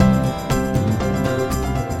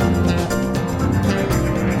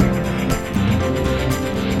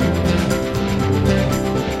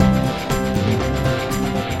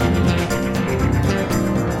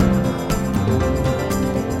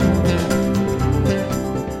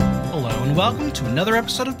and welcome to another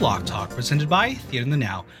episode of Block Talk, presented by Theater in the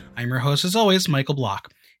Now. I'm your host, as always, Michael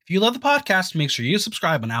Block. If you love the podcast, make sure you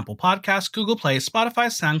subscribe on Apple Podcasts, Google Play, Spotify,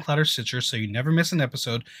 SoundCloud, or Stitcher so you never miss an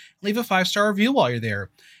episode. Leave a 5-star review while you're there.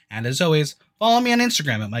 And as always, follow me on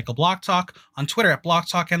Instagram at Michael Block Talk, on Twitter at Block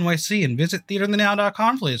Talk NYC, and visit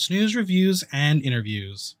theaterinthenow.com for its news, reviews, and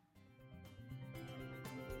interviews.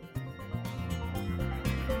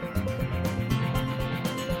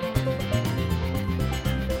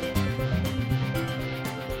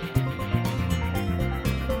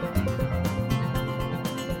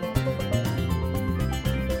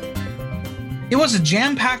 It was a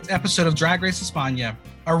jam-packed episode of Drag Race España.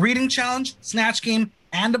 A reading challenge, snatch game,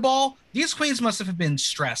 and a ball. These queens must have been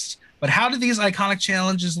stressed. But how did these iconic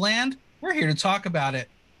challenges land? We're here to talk about it.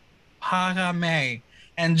 Parame.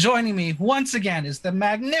 And joining me once again is the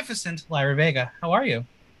magnificent Lyra Vega. How are you?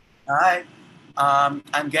 Hi.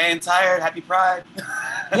 I'm gay and tired. Happy Pride.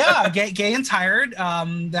 Yeah, gay and tired.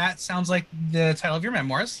 That sounds like the title of your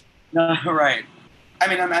memoirs. Right. I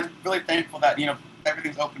mean, I'm really thankful that,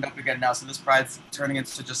 everything's opened up again now, so this Pride's turning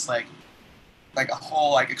into just like a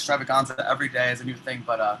whole extravaganza. Every day is a new thing,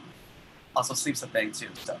 but also sleep's a thing too.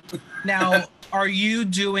 So now, are you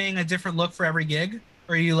doing a different look for every gig,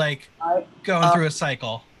 or are you going through a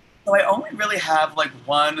cycle? So I only really have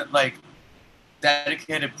one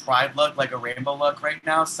dedicated Pride look, like a rainbow look right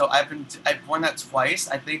now. So I've worn that twice.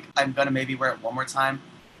 I think I'm gonna maybe wear it one more time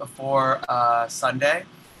before Sunday,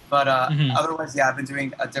 but otherwise, yeah, I've been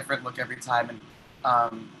doing a different look every time. And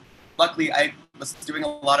luckily, I was doing a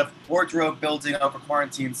lot of wardrobe building over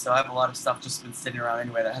quarantine, so I have a lot of stuff just been sitting around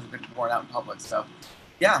anyway that hasn't been worn out in public. So,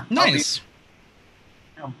 yeah. Nice.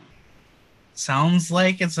 Sounds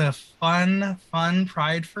like it's a fun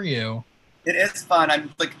Pride for you. It is fun.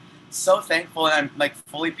 I'm so thankful, and I'm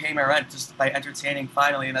fully paying my rent just by entertaining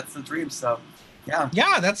finally, and that's the dream. So, yeah.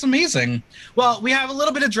 Yeah, that's amazing. Well, we have a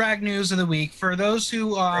little bit of drag news of the week for those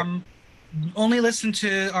who only listen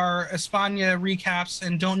to our España recaps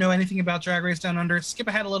and don't know anything about Drag Race Down Under. Skip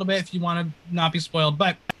ahead a little bit if you want to not be spoiled.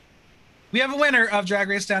 But we have a winner of Drag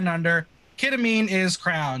Race Down Under. Kita Mean is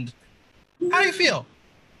crowned. How do you feel?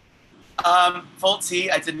 Full T.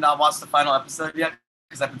 I did not watch the final episode yet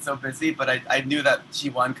because I've been so busy, but I knew that she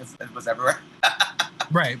won because it was everywhere.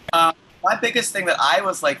 Right. My biggest thing that I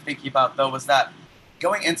was thinking about though was that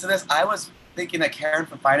going into this, I was thinking that Karen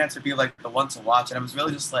from finance would be the one to watch, and I was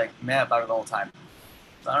really just mad about it the whole time.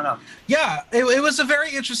 So I don't know. Yeah, it was a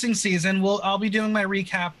very interesting season. I'll be doing my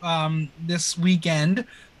recap this weekend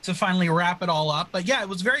to finally wrap it all up. But yeah, it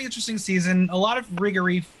was a very interesting season. A lot of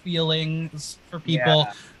riggery feelings for people.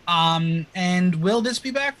 Yeah. And will this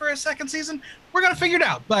be back for a second season? We're gonna figure it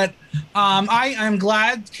out. But I'm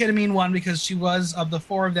glad Kita Mean won because she was, of the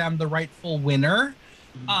four of them, the rightful winner.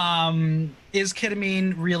 Mm-hmm. Is Kita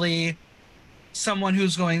Mean really someone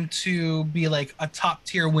who's going to be a top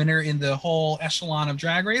tier winner in the whole echelon of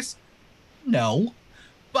Drag Race? No.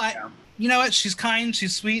 But you know what? She's kind,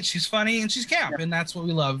 she's sweet, she's funny, and she's camp. Yeah. And that's what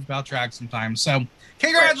we love about drag sometimes. So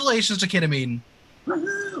congratulations to Kita Mean.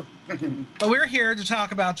 But we're here to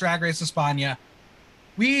talk about Drag Race España.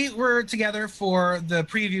 We were together for the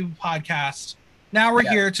preview podcast. Now we're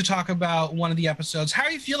here to talk about one of the episodes. How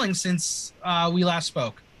are you feeling since we last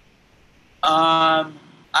spoke?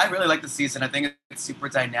 I really like the season. I think it's super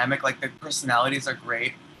dynamic. The personalities are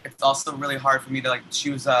great. It's also really hard for me to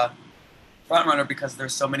choose a front runner because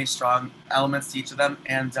there's so many strong elements to each of them.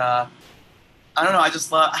 And I don't know.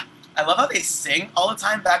 I love how they sing all the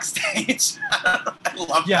time backstage. I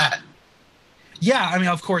love that. Yeah, I mean,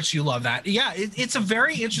 of course you love that. Yeah, it's a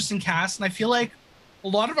very interesting cast, and I feel like a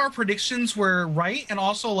lot of our predictions were right, and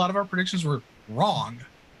also a lot of our predictions were wrong.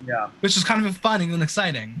 Yeah, which is kind of fun and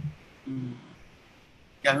exciting. Mm.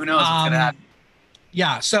 Yeah, who knows what's gonna happen?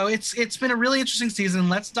 Yeah, so it's been a really interesting season.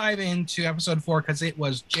 Let's dive into episode 4 because it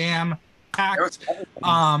was jam-packed.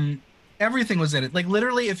 Everything was in it.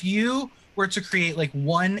 Literally, if you were to create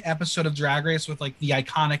one episode of Drag Race with the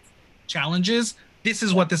iconic challenges, this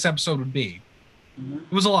is what this episode would be. Mm-hmm.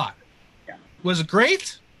 It was a lot. Yeah. Was it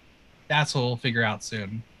great? That's what we'll figure out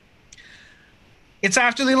soon. It's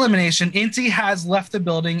after the elimination. Inti has left the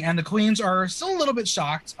building, and the queens are still a little bit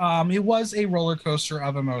shocked. It was a roller coaster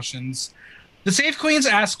of emotions. The safe queens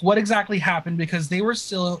ask what exactly happened because they were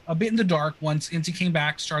still a bit in the dark once Inti came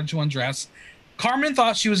back, started to undress. Carmen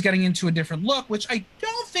thought she was getting into a different look, which I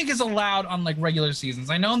don't think is allowed on regular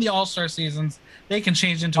seasons. I know in the All-Star seasons, they can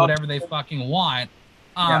change into whatever they fucking want.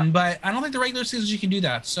 But I don't think the regular seasons you can do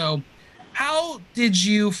that. So how did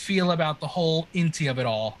you feel about the whole Inti of it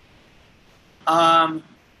all?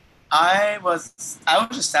 I was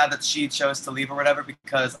just sad that she chose to leave or whatever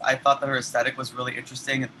because I thought that her aesthetic was really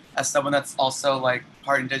interesting. And as someone that's also like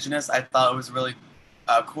part indigenous, I thought it was a really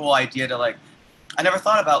cool idea to like. I never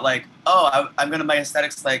thought about like, oh, I'm gonna make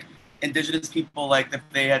aesthetics like indigenous people, like if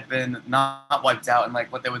they had been not wiped out and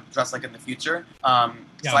like what they would dress like in the future.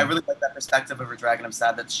 So I really like that perspective of her drag, and I'm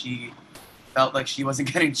sad that she felt like she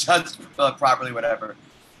wasn't getting judged properly, whatever.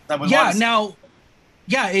 It's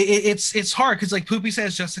hard because like Poopy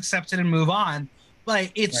says, just accept it and move on.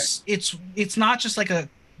 But it's not just like a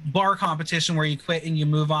bar competition where you quit and you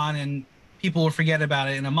move on and people will forget about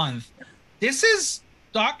it in a month. This is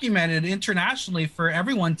documented internationally for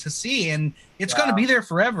everyone to see, and it's going to be there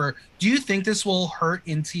forever. Do you think this will hurt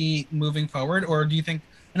Inti moving forward, or do you think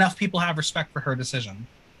enough people have respect for her decision?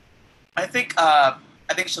 I think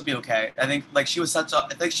she'll be okay. I think like she was such a.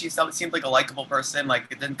 I think she seemed like a likable person.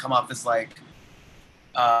 Like it didn't come off as like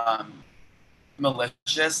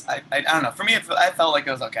malicious. I don't know. For me, I felt like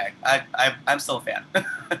it was okay. I'm still a fan.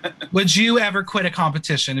 Would you ever quit a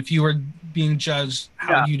competition if you were being judged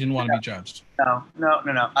how you didn't want to be judged? No.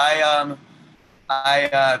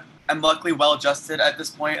 I'm luckily well adjusted at this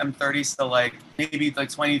point. I'm 30, so like maybe like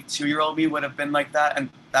 22-year-old me would have been like that, and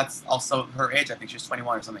that's also her age. I think she was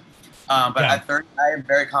 21 or something. But at 30, I am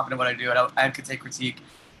very confident what I do, and I could take critique.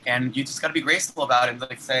 And you just got to be graceful about it and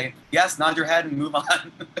like say yes, nod your head, and move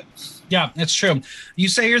on. Yeah, it's true. You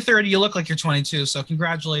say you're 30, you look like you're 22. So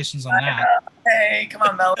congratulations on that. Hey, come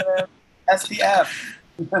on, Melvin. SPF.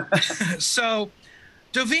 So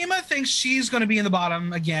Dovima thinks she's going to be in the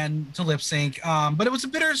bottom again to lip sync, but it was a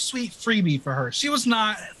bittersweet freebie for her. She was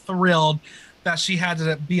not thrilled that she had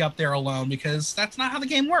to be up there alone because that's not how the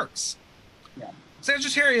game works. Yeah.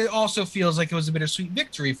 Sagittarius also feels like it was a bittersweet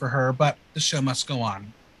victory for her, but the show must go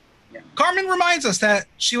on. Yeah. Carmen reminds us that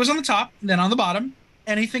she was on the top, then on the bottom.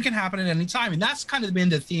 Anything can happen at any time, and that's kind of been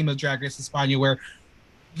the theme of Drag Race España, where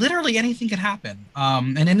literally anything can happen,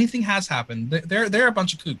 and anything has happened. They're a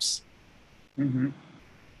bunch of kooks. Mm-hmm.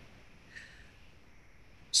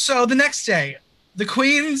 So the next day, the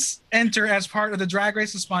queens enter as part of the Drag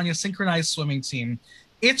Race España synchronized swimming team.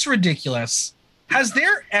 It's ridiculous. Has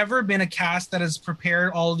there ever been a cast that has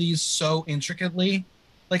prepared all these so intricately?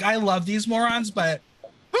 Like, I love these morons, but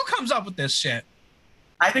who comes up with this shit?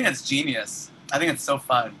 I think it's genius. I think it's so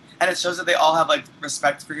fun. And it shows that they all have, like,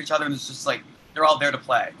 respect for each other, and it's just, like, they're all there to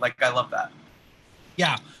play. Like, I love that.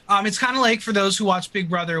 Yeah. It's kind of like for those who watch Big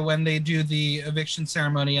Brother when they do the eviction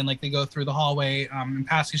ceremony and, like, they go through the hallway and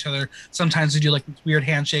pass each other. Sometimes they do, like, weird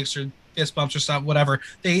handshakes or fist bumps or stuff, whatever.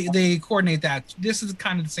 They coordinate that. This is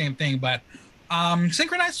kind of the same thing, but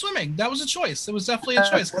synchronized swimming, that was a choice. It was definitely a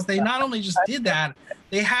choice because they not only just did that,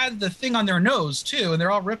 they had the thing on their nose too, and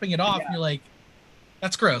they're all ripping it off, and you're like,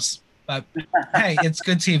 that's gross. But hey, it's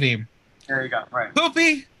good TV. There you go. Right.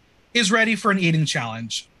 Poopy is ready for an eating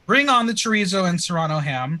challenge. Bring on the chorizo and serrano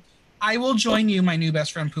ham. I will join you, my new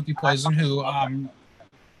best friend Poopy Poison, who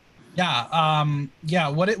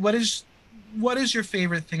what is your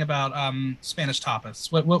favorite thing about Spanish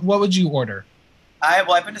tapas? What would you order?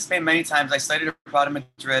 I've been to Spain many times. I studied abroad in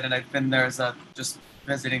Madrid, and I've been there as just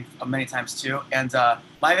visiting many times too. And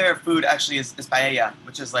my favorite food actually is paella,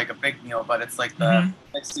 which is like a big meal, but it's like the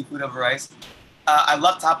like seafood over rice. I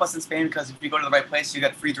love tapas in Spain because if you go to the right place, you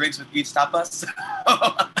get free drinks with each tapas.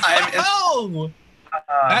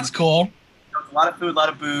 That's cool. A lot of food, a lot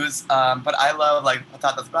of booze. But I love like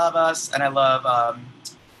patatas bravas, and I love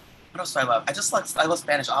what else do I love? I love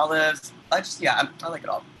Spanish olives. I like it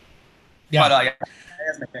all. Yeah. But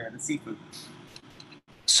that's my favorite, the seafood.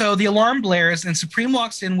 So the alarm blares and Supreme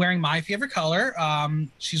walks in wearing my favorite color.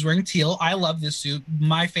 She's wearing teal. I love this suit.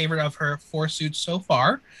 My favorite of her 4 suits so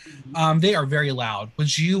far. They are very loud.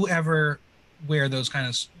 Would you ever wear those kind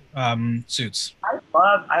of suits? I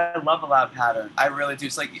love a loud pattern. I really do.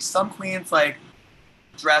 It's like some queens like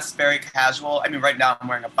dress very casual. I mean, right now I'm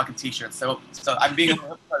wearing a fucking t-shirt, so I'm being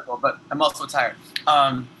hypocritical, but I'm also tired.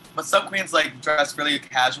 But some queens like dress really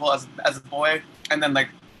casual as a boy, and then like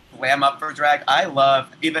glam up for drag. I love,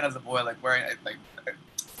 even as a boy, like wearing like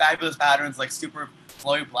fabulous patterns, like super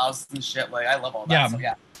flowy blouses and shit. Like I love all that. Yeah. So,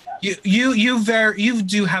 yeah. You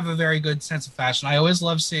do have a very good sense of fashion. I always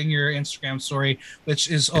love seeing your Instagram story,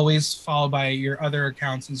 which is always followed by your other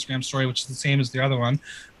account's Instagram story, which is the same as the other one.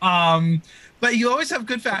 But you always have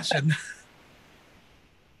good fashion.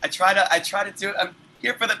 I try to do it. I'm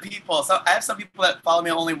here for the people. So I have some people that follow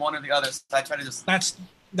me only one or the other. So I try to just. That's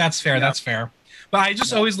fair. Yeah. That's fair. But I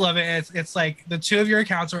just always love it. It's like the two of your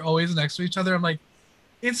accounts are always next to each other. I'm like,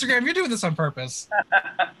 Instagram, you're doing this on purpose.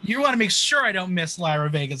 You want to make sure I don't miss Lyra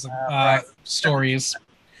Vega's stories.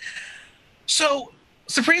 So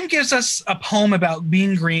Supreme gives us a poem about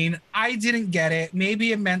being green. I didn't get it.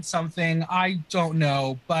 Maybe it meant something. I don't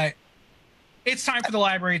know, but it's time for the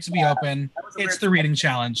library to be open. It's the reading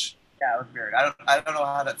challenge. Yeah, it was weird. I don't know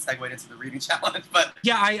how that segued into the reading challenge, but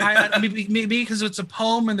yeah, I maybe because it's a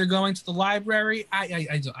poem and they're going to the library.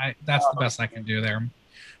 That's the best I can do there.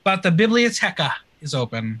 But the Biblioteca is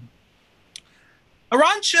open.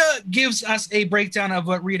 Arancha gives us a breakdown of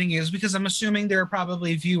what reading is because I'm assuming there are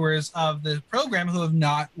probably viewers of the program who have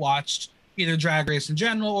not watched either Drag Race in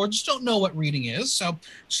general or just don't know what reading is. So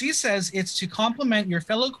she says it's to compliment your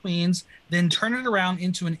fellow queens, then turn it around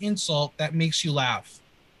into an insult that makes you laugh.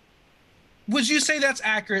 Would you say that's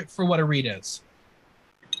accurate for what a read is?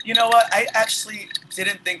 You know what? I actually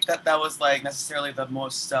didn't think that was like necessarily the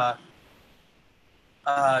most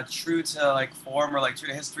true to like form or like true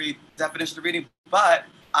to history definition of reading, but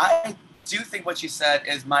I do think what you said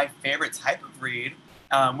is my favorite type of read,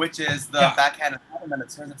 which is the backhand compliment that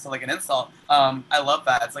turns into like an insult. I love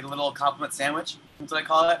that. It's like a little compliment sandwich. That's what I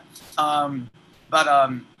call it.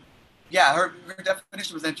 Yeah, her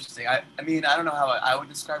definition was interesting. I mean, I don't know how I would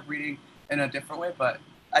describe reading in a different way, but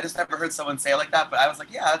I just never heard someone say it like that. But I was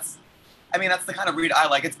like, yeah, that's the kind of read I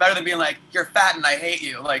like. It's better than being like, you're fat and I hate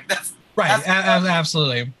you. Like that's right.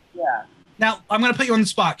 Absolutely. Yeah. Now I'm gonna put you on the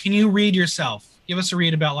spot. Can you read yourself? Give us a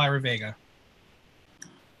read about Lyra Vega.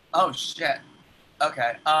 Oh shit.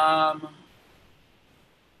 Okay. Wow.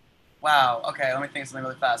 Okay, let me think of something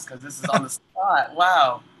really fast because this is on the spot.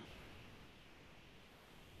 Wow.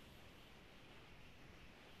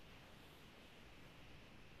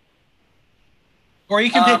 Or you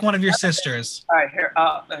can pick one of your sisters. All right, here.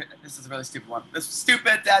 This is a really stupid one. This is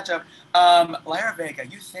stupid dad joke. Lyra Vega,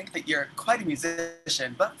 you think that you're quite a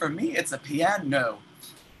musician, but for me, it's a piano.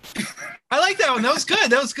 I like that one. That was good.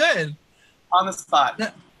 That was good. On the spot.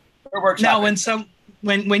 Now,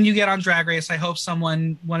 when you get on Drag Race, I hope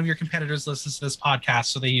one of your competitors listens to this podcast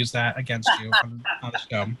so they use that against you on the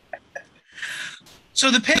show. So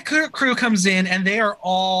the pit crew comes in and they are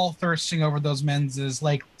all thirsting over those menses.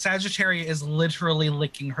 Like Sagittaria is literally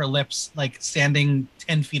licking her lips, like standing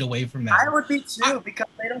 10 feet away from them. I would be too because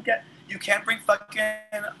they don't get. You can't bring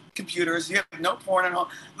fucking computers. You have no porn at home.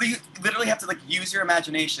 You literally have to like use your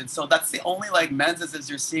imagination. So that's the only like menses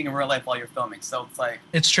you're seeing in real life while you're filming. So it's like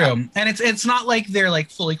it's true, and it's not like they're like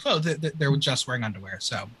fully clothed. They're just wearing underwear.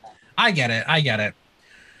 So I get it.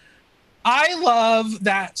 I love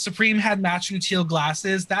that Supreme had matching teal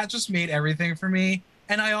glasses. That just made everything for me.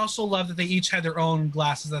 And I also love that they each had their own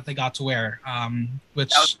glasses that they got to wear,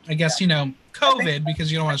 which I guess, COVID,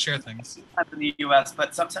 because you don't want to share things. In the U.S.,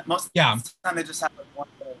 but most of the time they just have like one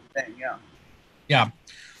little thing, Yeah.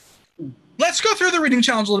 Let's go through the reading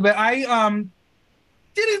challenge a little bit. I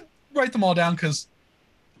didn't write them all down because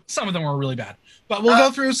some of them were really bad. But we'll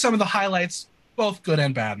go through some of the highlights, both good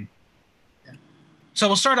and bad. So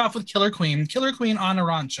we'll start off with Killer Queen. Killer Queen on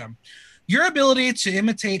Arancha. Your ability to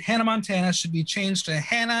imitate Hannah Montana should be changed to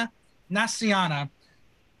Hannah Nasiana.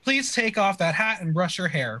 Please take off that hat and brush your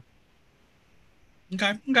hair.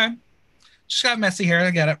 Okay. She's got messy hair.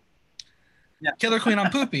 I get it. Yeah. Killer Queen on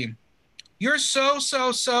Poopy. You're so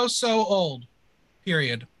old.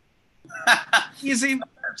 Period. Easy.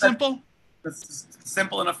 Simple. It's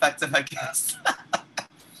simple and effective, I guess.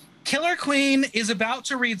 Killer Queen is about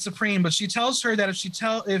to read Supreme, but she tells her that if she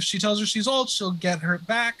tells her she's old, she'll get her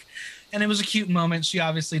back. And it was a cute moment. She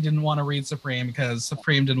obviously didn't want to read Supreme because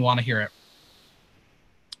Supreme didn't want to hear it.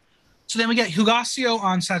 So then we get Hugasio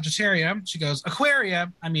on Sagittaria. She goes,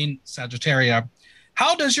 Sagittaria.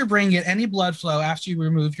 How does your brain get any blood flow after you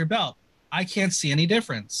remove your belt? I can't see any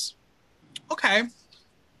difference. Okay.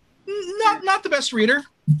 Not the best reader.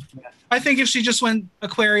 Yeah. I think if she just went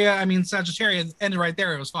Sagittaria, ended right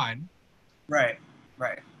there, it was fine. Right.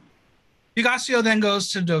 Hugasio then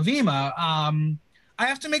goes to Dovima. I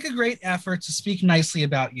have to make a great effort to speak nicely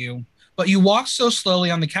about you, but you walk so slowly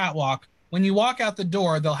on the catwalk. When you walk out the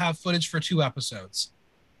door, they'll have footage for 2 episodes.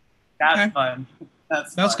 That's fun. That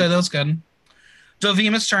was good.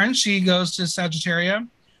 Dovima's turn. She goes to Sagittaria.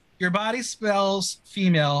 Your body spells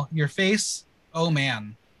female. Your face, oh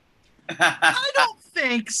man. I don't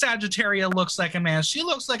think Sagittaria looks like a man. She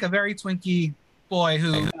looks like a very twinky boy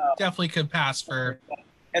who definitely could pass for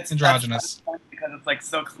androgynous. Because it's like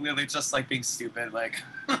so clearly just like being stupid. Like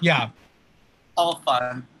yeah. All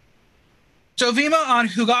fun. Dovima on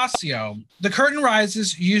Hugasio. The curtain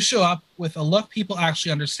rises. You show up with a look people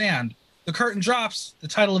actually understand. The curtain drops. The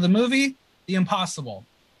title of the movie, The Impossible.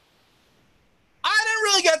 I didn't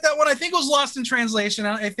really get that one. I think it was lost in translation.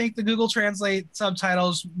 I think the Google Translate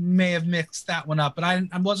subtitles may have mixed that one up, but I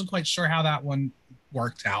wasn't quite sure how that one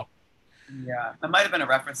worked out. Yeah, that might have been a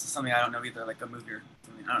reference to something I don't know either, like a movie or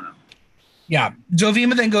something. I don't know. Yeah.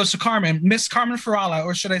 Dovima then goes to Carmen, Miss Carmen Farala,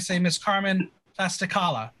 or should I say Miss Carmen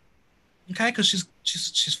Plasticala? Okay, because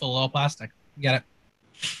she's full of all plastic. Get it?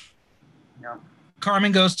 Yeah.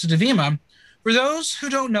 Carmen goes to Dovima. For those who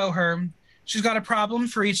don't know her, she's got a problem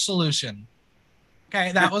for each solution.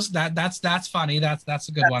 Okay, that's funny. That's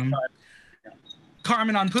a good one. Yeah.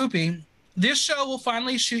 Carmen on Poopy. This show will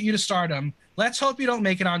finally shoot you to stardom. Let's hope you don't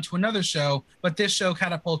make it onto another show, but this show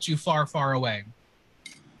catapults you far, far away.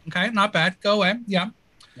 Okay, not bad. Go away. Yeah.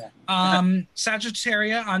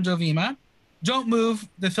 Sagittaria on Dovima. Don't move.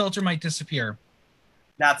 The filter might disappear.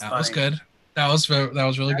 That was good. That was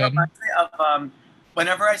really good. Of,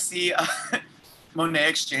 whenever I see Monet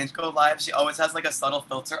X Change go live, she always has like a subtle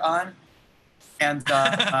filter on, and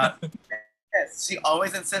she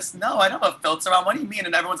always insists, "No, I don't have a filter on. What do you mean?"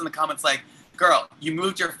 And everyone's in the comments like, "Girl, you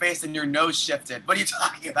moved your face and your nose shifted. What are you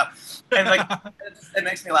talking about?" And like, it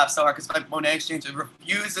makes me laugh so hard because like Monet X Change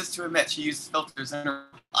refuses to admit she uses filters in her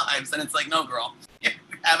lives, and it's like, "No, girl, you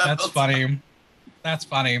have a That's filter." funny. That's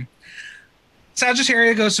funny.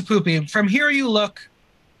 Sagittaria goes to Poopy. From here you look.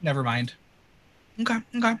 Never mind.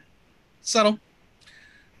 Okay. Subtle.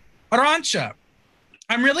 Arancha.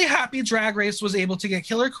 I'm really happy Drag Race was able to get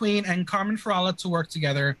Killer Queen and Carmen Farala to work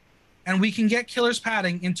together, and we can get Killer's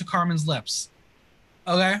padding into Carmen's lips.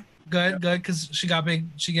 Okay, good, because she got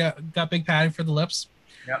big padding for the lips.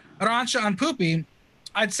 Yep. Arancha on Poopy.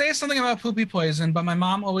 I'd say something about Poopy poison, but my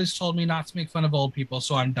mom always told me not to make fun of old people,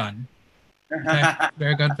 so I'm done. Okay,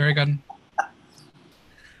 very good.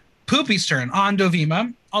 Poopy's turn on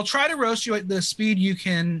Dovima. I'll try to roast you at the speed you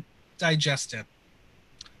can digest it.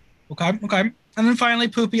 Okay. And then finally,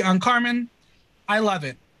 Poopy on Carmen. I love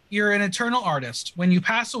it. You're an eternal artist. When you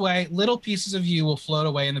pass away, little pieces of you will float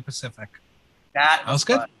away in the Pacific. That was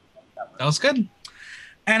good. That was good.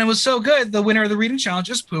 And it was so good, the winner of the reading challenge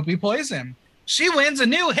is Poopy Poison. She wins a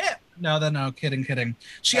new hit. No, kidding.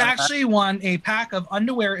 She actually won a pack of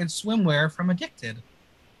underwear and swimwear from Addicted.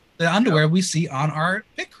 The underwear we see on our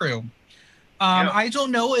pit crew. I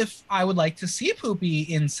don't know if I would like to see Poopy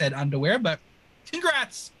in said underwear, but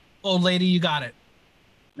congrats, old lady, you got it.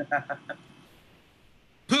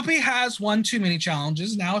 Poopy has won 2 mini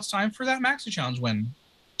challenges. Now it's time for that Maxi Challenge win.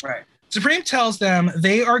 Right. Supreme tells them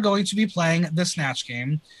they are going to be playing the Snatch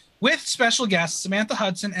Game with special guests Samantha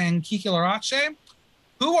Hudson and Kiki Larache.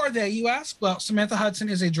 Who are they, you ask? Well, Samantha Hudson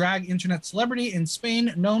is a drag internet celebrity in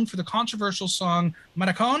Spain known for the controversial song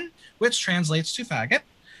Maricón, which translates to faggot.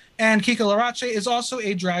 And Kiki Larache is also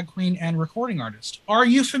a drag queen and recording artist. Are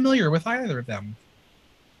you familiar with either of them?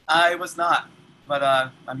 I was not, but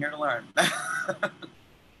I'm here to learn.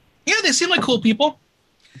 Yeah, they seem like cool people.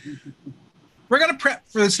 We're going to prep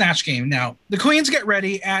for the Snatch Game now. The queens get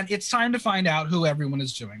ready, and it's time to find out who everyone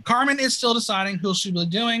is doing. Carmen is still deciding who she'll be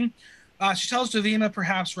doing. She tells Dovima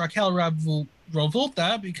perhaps Raquel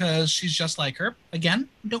Revolta because she's just like her. Again,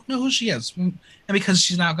 don't know who she is. And because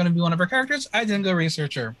she's not going to be one of her characters, I didn't go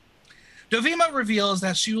research her. Dovima reveals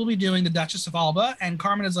that she will be doing the Duchess of Alba, and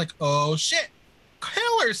Carmen is like, oh shit.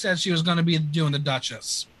 Killer said she was going to be doing the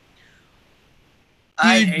Duchess.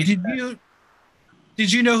 Did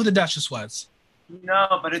you know who the Duchess was?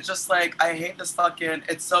 No, but it's just like, I hate this fucking,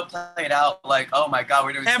 it's so played out. Like, oh my God,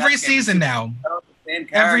 we're doing every season now.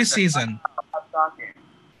 Every season.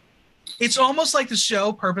 It's almost like the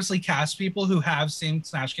show purposely casts people who have same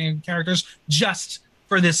Snatch Game characters just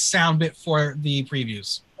for this sound bit for the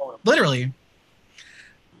previews. Literally.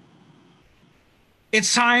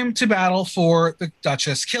 It's time to battle for the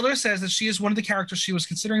Duchess. Killer says that she is one of the characters she was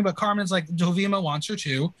considering, but Carmen's like, Dovima wants her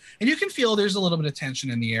too. And you can feel there's a little bit of tension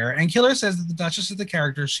in the air. And Killer says that the Duchess is the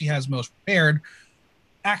character she has most prepared.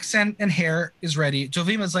 Accent and hair is ready.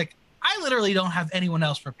 Dovima's like, I literally don't have anyone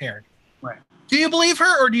else prepared. Right. Do you believe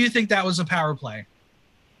her, or do you think that was a power play?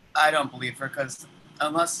 I don't believe her, because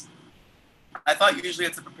unless... I thought usually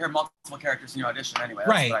it's to prepare multiple characters in your audition anyway.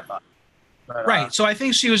 That's what I thought. But, right. So I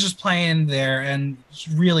think she was just playing there and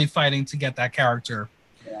really fighting to get that character.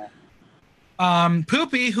 Yeah.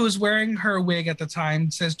 Poopy, who was wearing her wig at the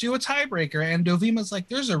time, says, do a tiebreaker. And Dovima's like,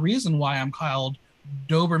 there's a reason why I'm called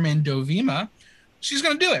Doberman Dovima. She's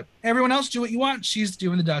going to do it. Everyone else do what you want. She's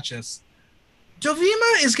doing the Duchess.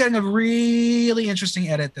 Dovima is getting a really interesting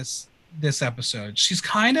edit this episode. She's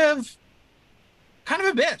kind of a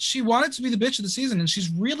bitch. She wanted to be the bitch of the season, and she's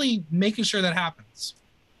really making sure that happens.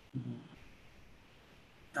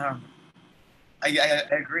 I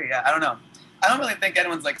agree. I don't know. I don't really think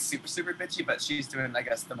anyone's like super, super bitchy, but she's doing, I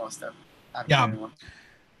guess, the most of everyone.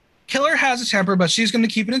 Killer has a temper, but she's going to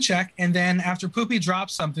keep it in check. And then after Poopy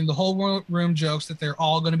drops something, the whole room jokes that they're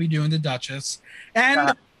all going to be doing the Duchess.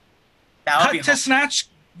 And That would be Cut to Snatch.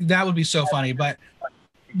 That would be so funny, but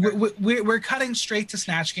we're cutting straight to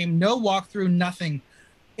Snatch Game. No walkthrough, nothing.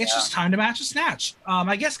 It's just time to match a Snatch.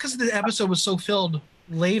 I guess because the episode was so filled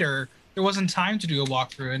later, there wasn't time to do a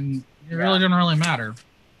walkthrough, and it really didn't really matter.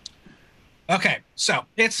 Okay, so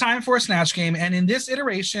it's time for a Snatch Game, and in this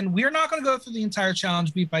iteration, we're not going to go through the entire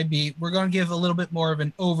challenge beat by beat. We're going to give a little bit more of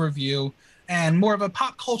an overview and more of a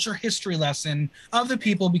pop culture history lesson of the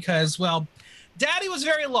people because, well, Daddy was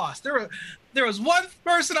very lost. There was one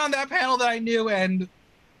person on that panel that I knew, and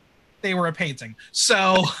they were a painting.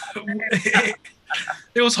 So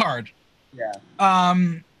it was hard. Yeah.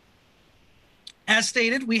 As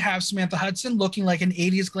stated, we have Samantha Hudson looking like an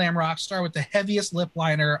 80s glam rock star with the heaviest lip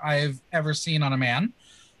liner I've ever seen on a man.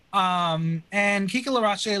 And Kiki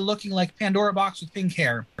Larache looking like Pandora Box with pink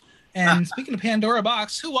hair. And speaking of Pandora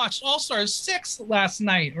Box, who watched All Stars 6 last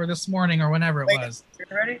night or this morning or whenever it was? You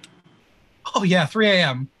ready? Oh, yeah, 3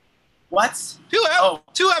 a.m. What?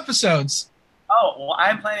 Two episodes. Oh, well,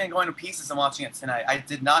 I'm planning on going to Pieces and watching it tonight. I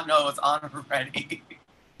did not know it was on already.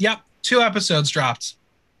 Yep, 2 episodes dropped.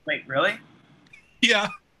 Wait, really? Yeah.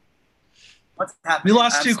 What's happening? We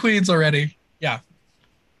lost 2 queens already. Yeah.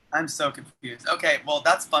 I'm so confused. Okay, well,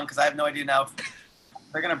 that's fun because I have no idea now if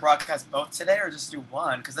they're going to broadcast both today or just do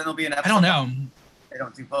one because then there'll be an episode. I don't know. They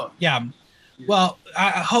don't do both. Yeah. Well,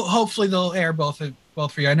 hopefully they'll air both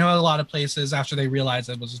for you. I know a lot of places after they realized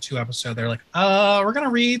it was a 2 episode, they're like, we're going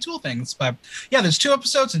to retool things. But yeah, there's 2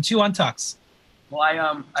 episodes and 2 untucks. Well,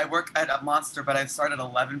 I work at a Monster, but I start at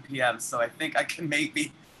 11 p.m., so I think I can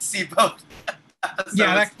maybe see both.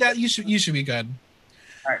 Yeah, that you should be good.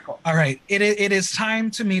 All right, cool. All right, it is time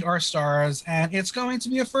to meet our stars, and it's going to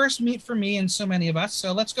be a first meet for me and so many of us.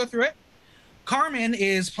 So let's go through it. Carmen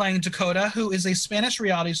is playing Dakota, who is a Spanish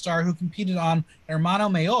reality star who competed on Hermano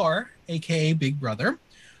Mayor, aka Big Brother.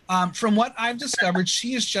 From what I've discovered,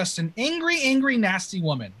 she is just an angry, nasty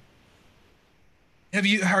woman.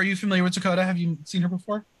 Are you familiar with Dakota? Have you seen her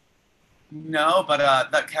before? No,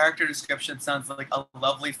 but that character description sounds like a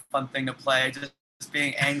lovely, fun thing to play. Just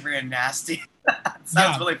being angry and nasty.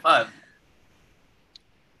 Sounds really fun.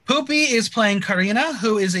 Poopy is playing Karina,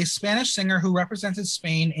 who is a Spanish singer who represented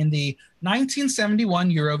Spain in the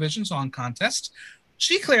 1971 Eurovision Song Contest.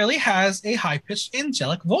 She clearly has a high-pitched,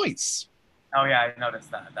 angelic voice. Oh, yeah, I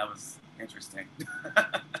noticed that. That was interesting.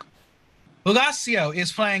 Hugasio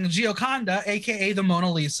is playing Gioconda, a.k.a. the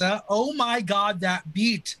Mona Lisa. Oh, my God, that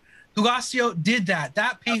beat. Hugasio did that.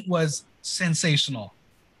 That paint was sensational.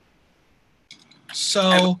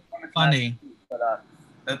 So funny.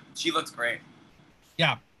 But she looks great.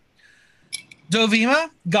 Yeah. Dovima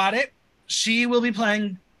got it. She will be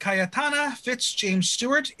playing Cayetana Fitz-James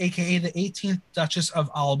Stewart, a.k.a. the 18th Duchess of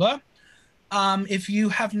Alba. If you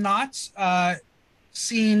have not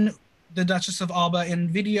seen the Duchess of Alba in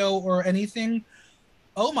video or anything,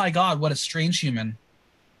 oh my God, what a strange human.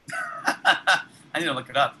 I need to look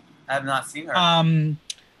it up. I have not seen her.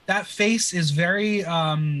 That face is very,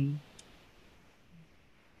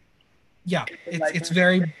 yeah, it's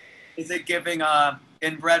very. Is it giving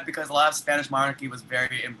inbred? Because a lot of Spanish monarchy was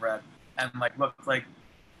very inbred and like looked like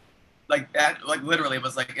that, like literally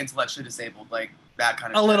was like intellectually disabled, like that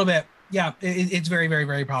kind of. A little bit, yeah. It's very, very,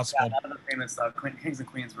 very possible. Yeah, a lot of the famous kings and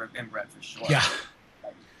queens were inbred for sure. Yeah.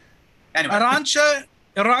 Anyway.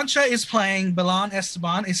 Arantxa is playing Belén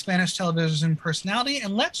Esteban, a Spanish television personality,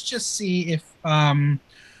 and let's just see if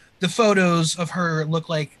the photos of her look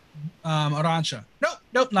like Arantxa.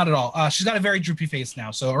 Nope, not at all. She's got a very droopy face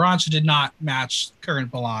now, so Arantxa did not match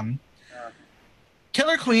current Belén.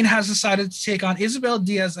 Killer Queen has decided to take on Isabel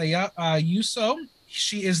Diaz Ayuso.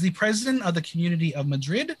 She is the president of the Community of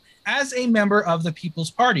Madrid as a member of the People's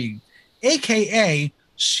Party, aka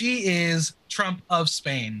she is Trump of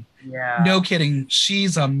Spain. Yeah. No kidding.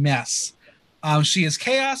 She's a mess. She is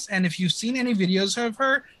chaos, and if you've seen any videos of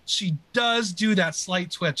her, she does do that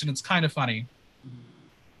slight twitch, and it's kind of funny.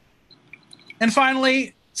 And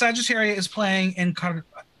finally, Sagittaria is playing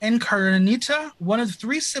Encarnita, one of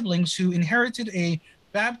 3 siblings who inherited a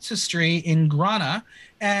baptistry in Grana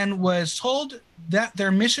and was told that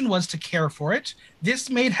their mission was to care for it.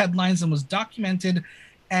 This made headlines and was documented,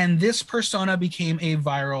 and this persona became a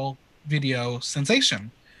viral video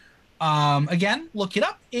sensation. Again, look it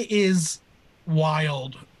up. It is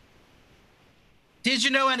wild. Did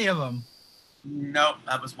you know any of them? Nope.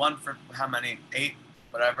 That was one for how many? 8?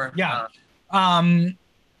 Whatever. Yeah.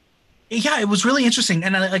 Yeah, it was really interesting,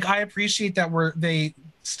 and I appreciate that they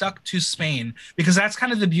stuck to Spain because that's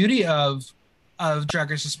kind of the beauty of Drag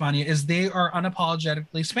Race España is they are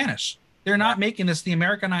unapologetically Spanish. They're not making this the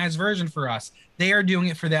Americanized version for us. They are doing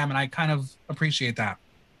it for them, and I kind of appreciate that.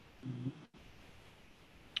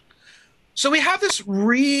 So we have this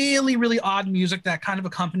really, really odd music that kind of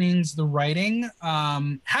accompanies the writing.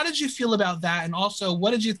 How did you feel about that? And also,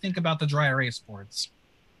 what did you think about the dry erase boards?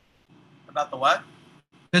 About the what?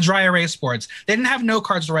 The dry erase boards. They didn't have note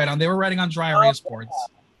cards to write on. They were writing on dry erase boards.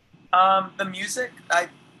 The music, I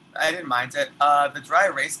didn't mind it. The dry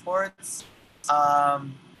erase boards, I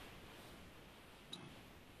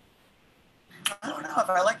don't know if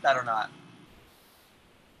I like that or not.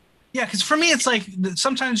 Yeah, because for me, it's like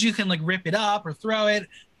sometimes you can like rip it up or throw it.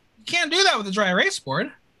 You can't do that with a dry erase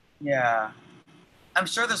board. Yeah, I'm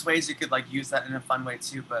sure there's ways you could like use that in a fun way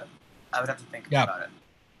too, but I would have to think about it.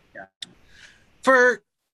 Yeah. For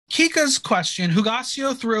Kika's question,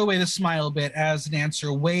 Hugasio threw away the smile bit as an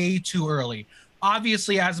answer way too early.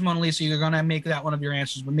 Obviously, as Mona Lisa, you're going to make that one of your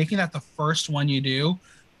answers, but making that the first one you do,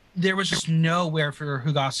 there was just nowhere for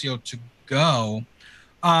Hugasio to go.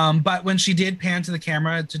 But when she did pan to the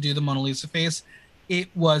camera to do the Mona Lisa face, it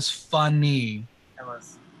was funny. It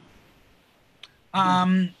was.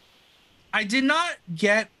 I did not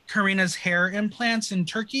get Karina's hair implants in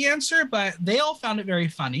Turkey answer, but they all found it very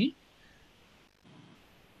funny.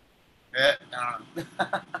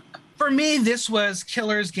 For me, this was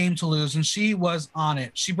Killer's game to lose, and she was on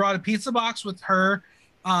it. She brought a pizza box with her,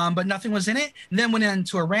 but nothing was in it, and then went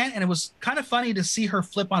into a rant, and it was kind of funny to see her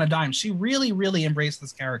flip on a dime. She really, really embraced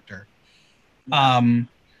this character.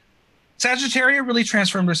 Sagittaria really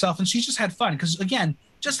transformed herself, and she just had fun, because, again,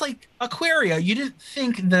 just like Aquaria, you didn't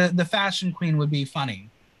think the fashion queen would be funny.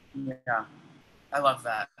 Yeah, I love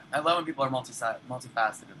that. I love when people are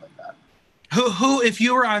multifaceted like that. Who, if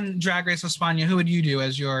you were on Drag Race España, who would you do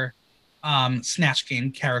as your Snatch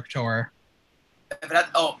Game character? If it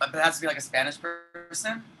has to be like a Spanish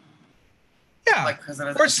person? Yeah, like,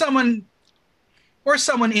 or someone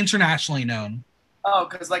internationally known. Oh,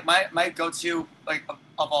 because like my go-to like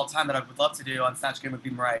of all time that I would love to do on Snatch Game would be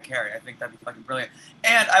Mariah Carey. I think that'd be fucking brilliant.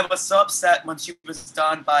 And I was so upset when she was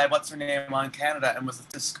done by what's her name on Canada and was a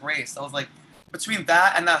disgrace. I was like, between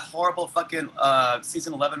that and that horrible fucking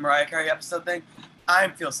season 11 Mariah Carey episode thing, I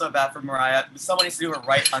feel so bad for Mariah. Someone needs to do her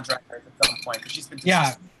right on Drag Race at some point because she's been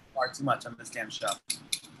far too much on this damn show.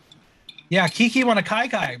 Yeah, Kiki won a Kai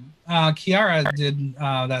Kai. Kiara did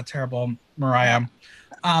that terrible Mariah.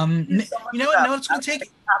 You know what? No, it's gonna take.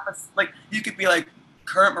 Like you could be like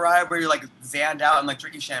current Mariah, where you're like zanned out and like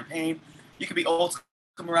drinking champagne. You could be old school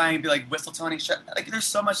Mariah and be like whistle toning shit. Like there's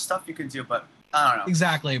so much stuff you can do, but I don't know.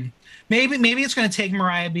 Exactly. Maybe it's gonna take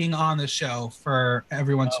Mariah being on the show for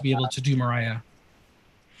everyone to be able to do Mariah.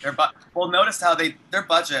 Well, notice how their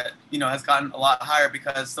budget, has gotten a lot higher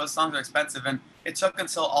because those songs are expensive, and it took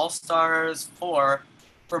until All Stars 4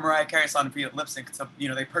 for Mariah Carey's song to be lip sync. So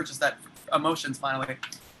they purchased that Emotions finally,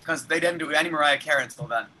 because they didn't do any Mariah Carey until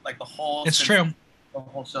then. Like the whole. It's true. The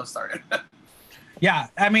whole show started. Yeah,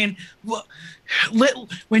 I mean,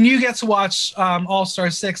 when you get to watch All Star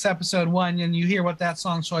 6 episode 1 and you hear what that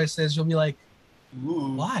song choice is, you'll be like,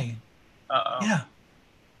 ooh. Why? Uh-oh. Yeah.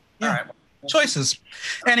 All right. Choices.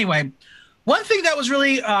 Anyway, one thing that was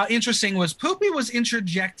really interesting was Poopy was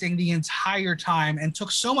interjecting the entire time and took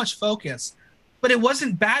so much focus, but it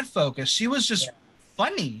wasn't bad focus. She was just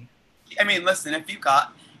funny. I mean, listen,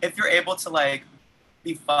 if you're able to like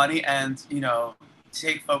be funny and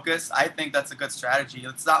take focus, I think that's a good strategy.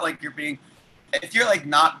 It's not like if you're like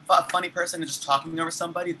not a funny person and just talking over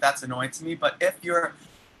somebody, that's annoying to me. But if you're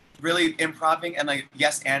really improvising and like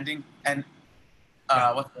yes-anding and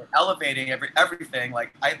elevating everything,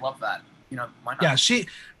 like I love that. Why not? Yeah,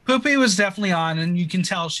 Poopy was definitely on, and you can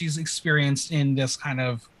tell she's experienced in this kind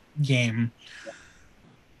of game. Yeah.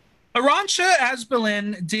 Arantxa as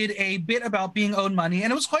Belen did a bit about being owed money,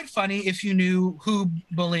 and it was quite funny if you knew who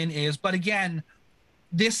Belen is. But again,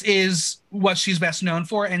 this is what she's best known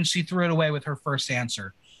for, and she threw it away with her first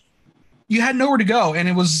answer. You had nowhere to go, and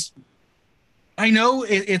it was... I know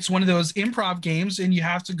it's one of those improv games, and you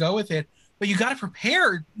have to go with it, but you got to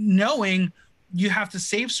prepare knowing you have to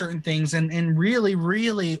save certain things and really,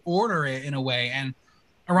 really order it in a way. And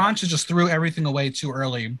Arantxa just threw everything away too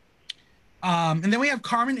early. And then we have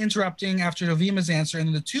Carmen interrupting after Novima's answer, and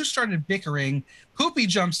then the two started bickering. Poopy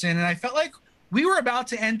jumps in, and I felt like we were about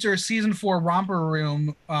to enter season 4 romper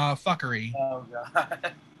room fuckery. Oh, God.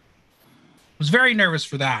 I was very nervous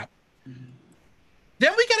for that. Mm-hmm.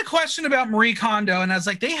 Then we get a question about Marie Kondo, and I was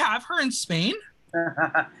like, they have her in Spain?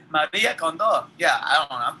 Maria Kondo. Yeah, I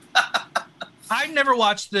don't know. I've never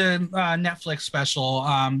watched the Netflix special,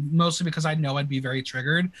 mostly because I know I'd be very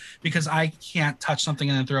triggered because I can't touch something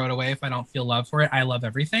and then throw it away if I don't feel love for it. I love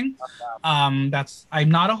everything. I'm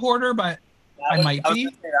not a hoarder, but I might I was be.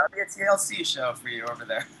 gonna say, that would be a TLC show for you over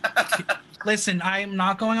there. Listen, I am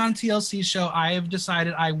not going on TLC show. I have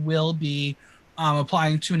decided I will be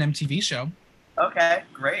applying to an MTV show. Okay,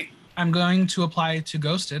 great. I'm going to apply to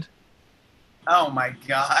Ghosted. Oh my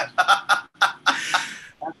god.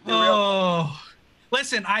 That's the real. Oh,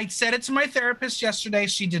 listen, I said it to my therapist yesterday.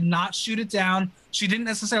 She did not shoot it down. She didn't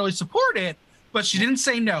necessarily support it, but she didn't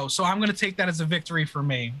say no. So I'm going to take that as a victory for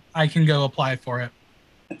me. I can go apply for it.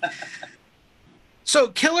 So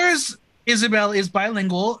Killers Isabel is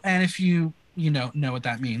bilingual, and if you know what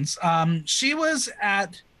that means, she was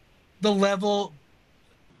at the level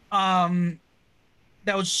that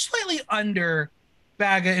was slightly under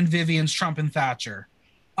Baga and Vivian's Trump and Thatcher.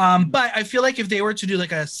 But I feel like if they were to do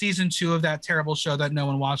like a season 2 of that terrible show that no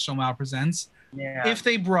one watched, No Mal Presents, if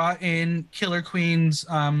they brought in Killer Queen's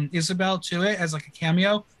Isabel to it as like a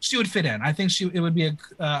cameo, she would fit in. I think it would be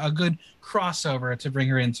a good crossover to bring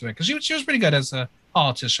her into it because she was pretty good as a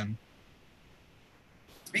politician.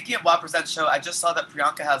 Speaking of Wow Present show, I just saw that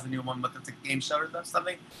Priyanka has a new one with it's a game show or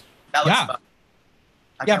something. That looks fun.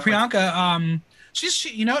 Yeah, Priyanka.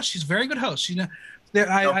 She's a very good host.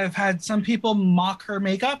 I've had some people mock her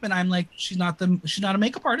makeup, and I'm like, she's not a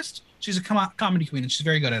makeup artist. She's a comedy queen, and she's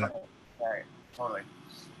very good at it. Right, totally.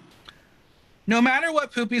 No matter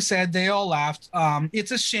what Poopy said, they all laughed.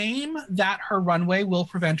 It's a shame that her runway will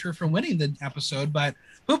prevent her from winning the episode, but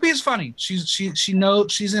Poopy is funny. She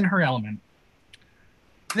knows she's in her element.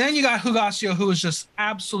 Then you got Hugasio, who is just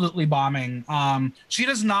absolutely bombing. She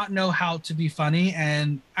does not know how to be funny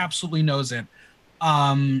and absolutely knows it.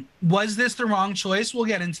 Was this the wrong choice? We'll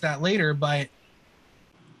get into that later, but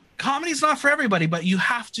comedy's not for everybody, but you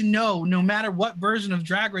have to know no matter what version of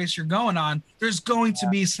Drag Race you're going on, there's going to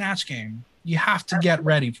be Snatch Game. You have to get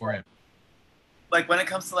ready for it. Like when it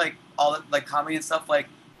comes to like all like comedy and stuff, like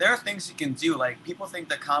there are things you can do. Like people think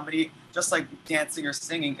that comedy, just like dancing or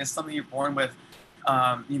singing, is something you're born with,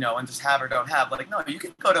 and just have or don't have. Like no, you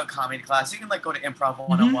can go to a comedy class. You can like go to improv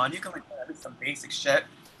 101. You can like do some basic shit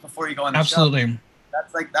before you go on the show. Absolutely.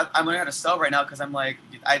 That's like that. I'm learning how to sew right now because I'm like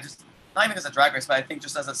I just not even as a Drag Race, but I think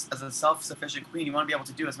just as a self-sufficient queen, you want to be able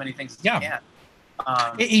to do as many things as you can.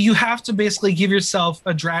 You have to basically give yourself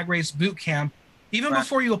a Drag Race boot camp even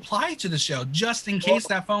before you apply to the show, just in case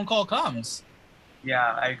that phone call comes.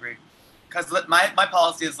 Yeah, I agree. Because my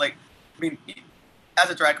policy is like, I mean, as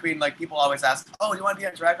a drag queen, like people always ask, "Oh, do you want to be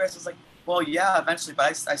on Drag Race?" It's like, well, yeah, eventually, but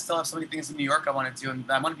I still have so many things in New York I want to do, and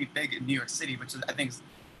I want to be big in New York City, which is I think is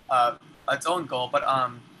its own goal. But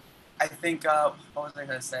I think what was I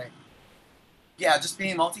gonna say? Yeah, just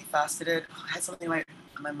being multifaceted. I had something in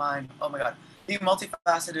my mind. Oh my god. Being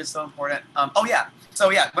multifaceted is so important.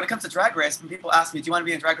 When it comes to Drag Race, when people ask me, do you want to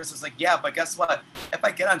be in Drag Race? It's like, yeah, but guess what? If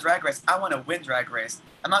I get on Drag Race, I want to win Drag Race.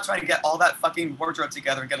 I'm not trying to get all that fucking wardrobe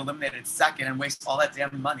together and get eliminated second and waste all that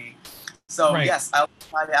damn money. So, yes, I'll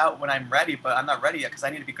try it out when I'm ready, but I'm not ready yet because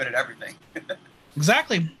I need to be good at everything.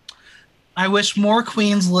 Exactly. I wish more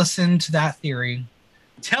queens listened to that theory.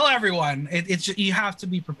 Tell everyone, you have to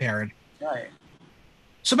be prepared. Right.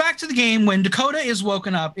 So back to the game, when Dakota is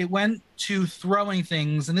woken up, it went to throwing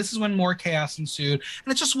things, and this is when more chaos ensued,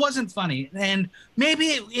 and it just wasn't funny. And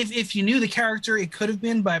maybe if you knew the character, it could have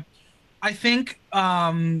been, but I think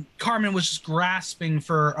Carmen was just grasping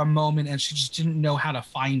for a moment, and she just didn't know how to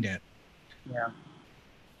find it. Yeah.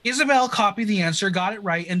 Isabel copied the answer, got it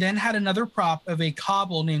right, and then had another prop of a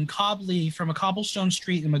cobble named Cobb Lee from a cobblestone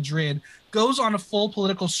street in Madrid, goes on a full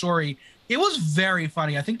political story. It was very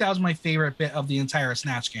funny. I think that was my favorite bit of the entire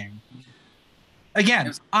Snatch Game.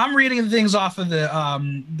 Again, I'm reading things off of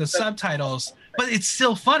the subtitles, but it's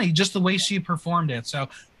still funny just the way she performed it. So,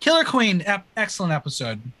 Killer Queen, excellent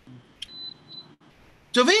episode.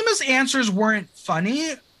 Dovima's answers weren't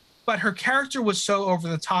funny, but her character was so over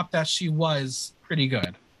the top that she was pretty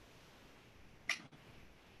good.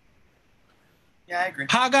 Yeah, I agree.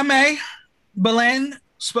 Hagame, Belen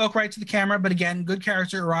spoke right to the camera, but again, good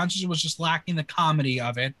character. Arantxa was just lacking the comedy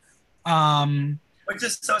of it. Which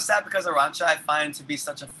is so sad because Arantxa I find to be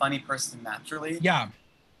such a funny person naturally. Yeah.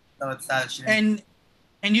 So it's sad she didn't.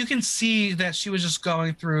 And you can see that she was just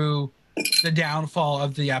going through the downfall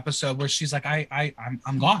of the episode where she's like,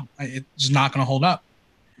 I'm gone. It's just not going to hold up.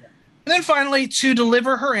 Yeah. And then finally, to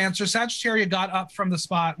deliver her answer, Sagittaria got up from the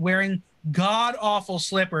spot wearing god-awful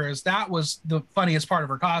slippers. That was the funniest part of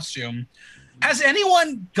her costume. Has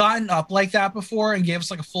anyone gotten up like that before and gave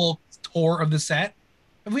us like a full tour of the set?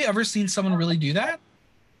 Have we ever seen someone really do that?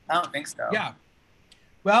 I don't think so. Yeah.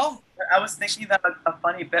 Well, I was thinking that a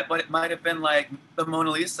funny bit, but it might have been like the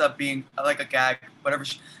Mona Lisa being like a gag, whatever,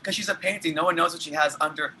 because she's a painting. No one knows what she has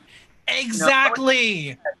under.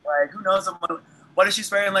 Exactly. Like who knows what is she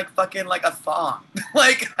wearing like fucking like a thong?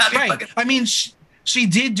 Like Right. fucking... I mean, she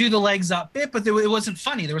did do the legs up bit, but it wasn't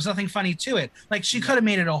funny. There was nothing funny to it. Like she could have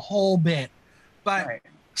made it a whole bit, but Right.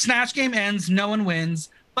 Snatch Game ends, no one wins,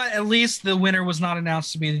 but at least the winner was not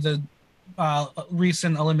announced to be the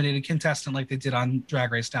recent eliminated contestant like they did on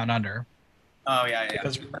Drag Race Down Under. Oh yeah.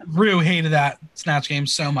 Because Rue hated that Snatch Game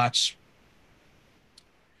so much.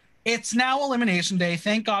 It's now Elimination Day.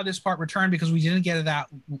 Thank God this part returned because we didn't get that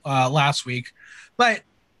last week. But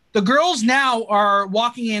the girls now are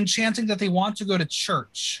walking in chanting that they want to go to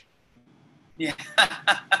church. Yeah.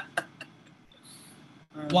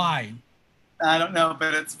 Why? I don't know,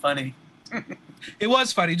 but it's funny. It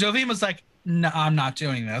was funny. Jovim was like, no, I'm not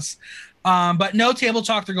doing this. But no table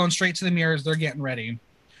talk. They're going straight to the mirrors. They're getting ready.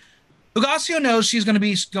 Hugacio knows she's going to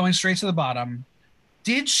be going straight to the bottom.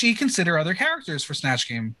 Did she consider other characters for Snatch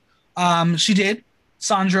Game? She did.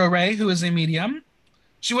 Sandra Ray, who is a medium.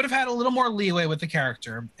 She would have had a little more leeway with the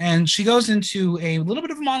character. And she goes into a little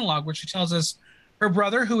bit of a monologue where she tells us her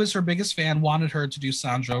brother, who is her biggest fan, wanted her to do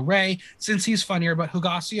Sandra Ray since he's funnier, but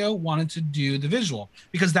Hugacio wanted to do the visual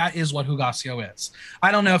because that is what Hugacio is.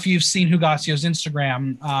 I don't know if you've seen Hugacio's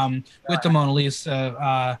Instagram with the Mona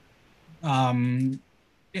Lisa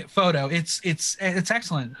photo. It's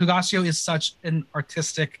excellent. Hugacio is such an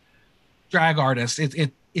artistic drag artist.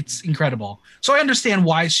 It's incredible. So I understand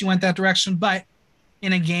why she went that direction, but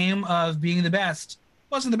in a game of being the best,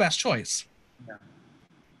 wasn't the best choice. Yeah.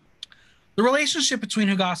 The relationship between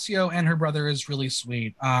Hugacio and her brother is really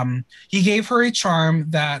sweet. He gave her a charm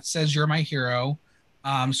that says, "You're my hero."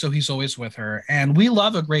 So he's always with her. And we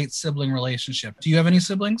love a great sibling relationship. Do you have any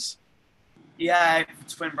siblings? Yeah, I have a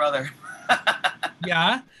twin brother.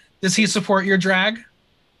 Yeah? Does he support your drag?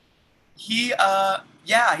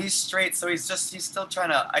 Yeah, he's straight, so he's still trying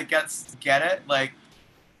to, I guess, get it. Like,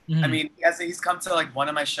 I mean, he's come to like one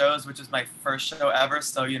of my shows, which is my first show ever.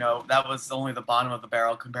 So, you know, that was only the bottom of the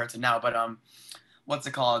barrel compared to now. But what's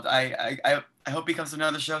it called? I hope he comes to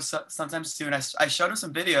another show sometime soon. I showed him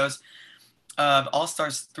some videos of All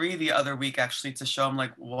Stars 3 the other week, actually, to show him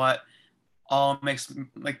like what all makes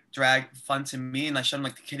like drag fun to me. And I showed him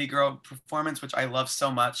like the Kitty Girl performance, which I love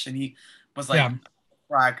so much. And he was like,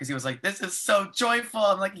 because he was like, "This is so joyful."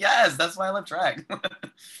 I'm like, yes, that's why I love drag.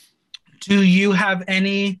 Do you have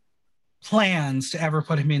any plans to ever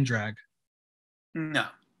put him in drag? No.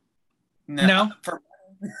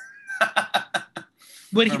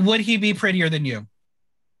 Would he be prettier than you?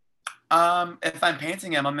 If I'm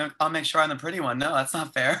painting him, I'll make sure I'm the pretty one. No, that's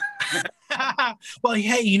not fair. Well,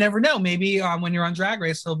 hey, you never know. Maybe when you're on Drag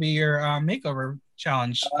Race, he'll be your makeover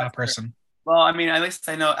challenge person. Well, I mean, at least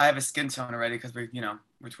I know I have a skin tone already because we're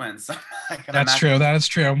twins. So that's true. That is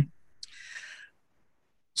true.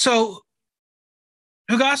 So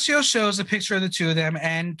Hugacio shows a picture of the two of them,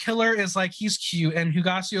 and Killer is like, he's cute, and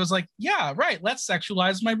Hugacio is like, yeah, right, let's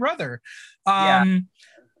sexualize my brother.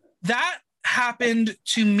 That happened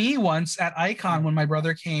to me once at Icon when my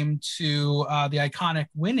brother came to the iconic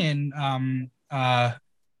win-in. I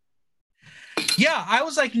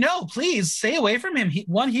was like, no, please stay away from him.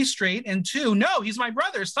 One, he's straight, and two, no, he's my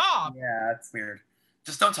brother. Stop. Yeah, that's weird.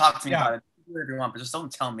 Just don't talk to me about it. Do whatever you want, but just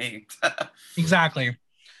don't tell me. Exactly.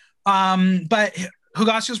 But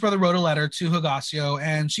Hugacio's brother wrote a letter to Hugacio,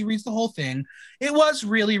 and she reads the whole thing. It was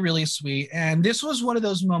really, really sweet. And this was one of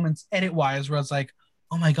those moments, edit-wise, where I was like,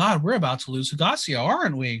 oh my God, we're about to lose Hugacio,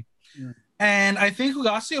 aren't we? Yeah. And I think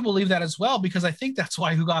Hugacio believed that as well, because I think that's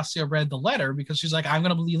why Hugacio read the letter, because she's like, I'm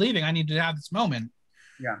going to be leaving. I need to have this moment.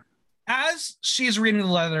 Yeah. As she's reading the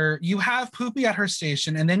letter, you have Poopy at her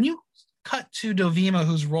station, and then you cut to Dovima,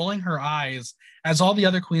 who's rolling her eyes as all the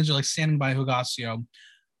other queens are like standing by Hugacio.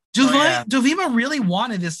 Dovima really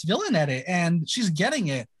wanted this villain edit, and she's getting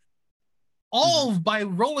it all by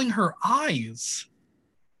rolling her eyes.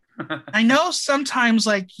 I know sometimes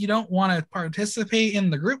like you don't want to participate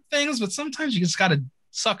in the group things, but sometimes you just got to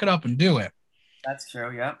suck it up and do it. That's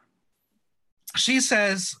true. Yeah. She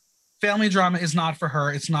says family drama is not for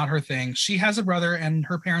her. It's not her thing. She has a brother and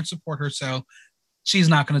her parents support her, so she's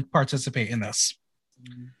not going to participate in this.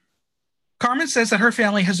 Carmen says that her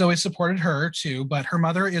family has always supported her too, but her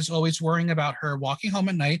mother is always worrying about her walking home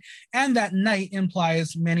at night, and that night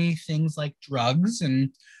implies many things like drugs.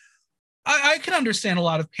 And I can understand a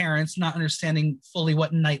lot of parents not understanding fully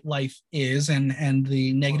what nightlife is and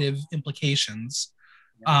the negative implications.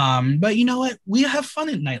 But you know what? We have fun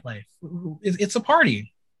at nightlife. It's a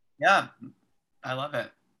party. Yeah, I love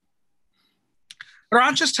it.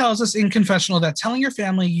 Aranches tells us in confessional that telling your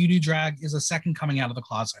family you do drag is a second coming out of the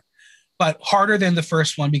closet, but harder than the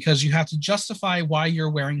first one because you have to justify why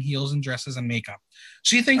you're wearing heels and dresses and makeup.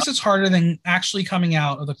 She thinks it's harder than actually coming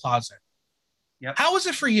out of the closet. Yep. How was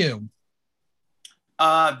it for you?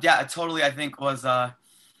 Yeah, it totally. I think was. I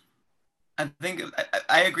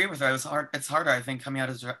agree with her. It was hard. It's harder, I think, coming out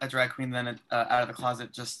as a drag queen than out of the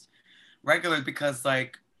closet just regular because,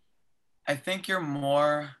 like, I think you're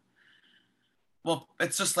more. Well,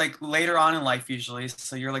 it's just like later on in life usually,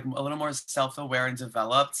 so you're like a little more self-aware and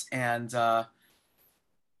developed, and um,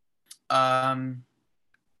 I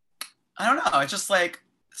don't know. It's just like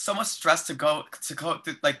so much stress to go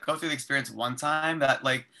through the experience one time that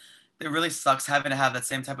like it really sucks having to have that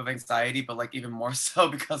same type of anxiety, but like even more so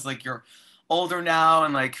because like you're older now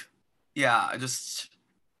and like yeah,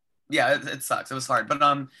 it sucks. It was hard, but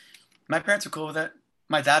my parents were cool with it.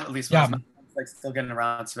 My dad at least was. Yeah. My mom's like still getting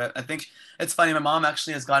around to it. I think it's funny. My mom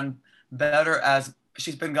actually has gotten better as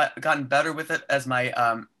she's gotten better with it as my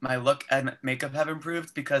look and makeup have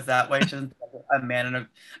improved because that way she doesn't look like a man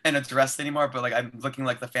in a dress anymore, but like I'm looking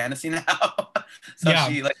like the fantasy now. So Yeah.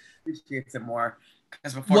 she like appreciates it more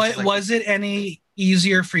because before What she's like, was it any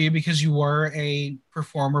easier for you because you were a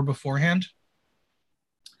performer beforehand?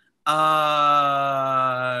 no,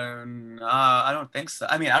 I don't think so.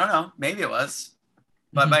 I mean, I don't know. Maybe it was,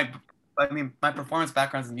 but Mhm. my performance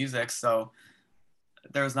background's in music, so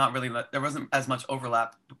there wasn't as much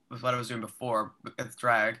overlap with what I was doing before with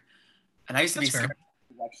drag. And I used to be That's scared.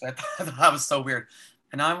 fair. Actually, I thought that was so weird.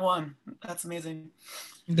 And now I'm one. That's amazing.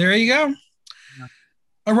 There you go. Yeah.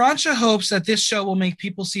 Arancha hopes that this show will make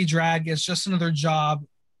people see drag as just another job.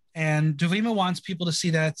 And Dovima wants people to see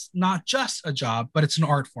that it's not just a job, but it's an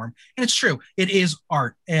art form. And it's true, it is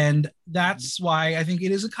art. And that's why I think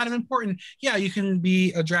it is a kind of important. Yeah, you can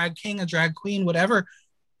be a drag king, a drag queen, whatever,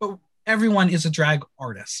 but everyone is a drag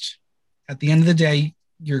artist. At the end of the day,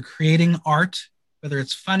 you're creating art, whether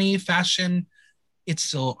it's funny, fashion, it's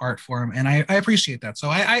still art form. And I appreciate that. So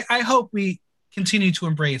I hope we continue to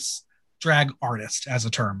embrace drag artist as a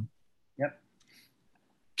term. Yep.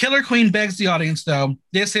 Killer Queen begs the audience, though,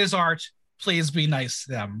 this is art. Please be nice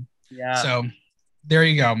to them. Yeah. So there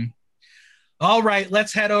you go. All right,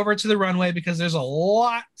 let's head over to the runway because there's a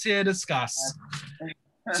lot to discuss.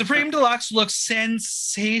 Supreme Deluxe looks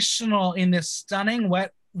sensational in this stunning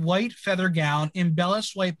wet white feather gown,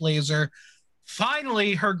 embellished white blazer.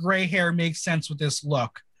 Finally, her gray hair makes sense with this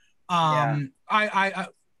look. Yeah.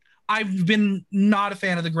 I've been not a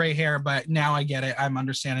fan of the gray hair, but now I get it. I'm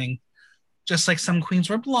understanding. Just like some queens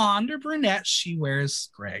were blonde or brunette, she wears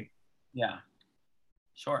gray. Yeah.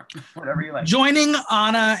 Sure. Whatever you like. Joining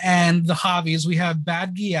Anna and the Javis, we have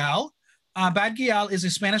Bad Gyal. Bad Gyal is a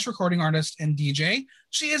Spanish recording artist and DJ.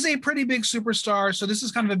 She is a pretty big superstar, so this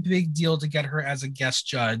is kind of a big deal to get her as a guest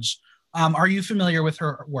judge. Are you familiar with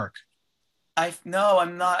her work? No,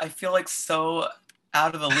 I'm not. I feel like so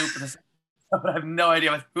out of the loop with this. I have no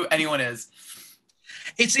idea who anyone is.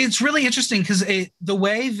 It's really interesting because the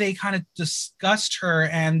way they kind of discussed her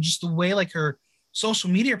and just the way like her social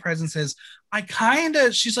media presence is,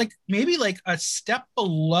 she's like maybe like a step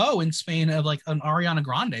below in Spain of like an Ariana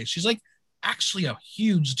Grande. She's like actually a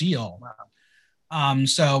huge deal. Wow.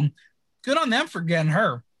 So good on them for getting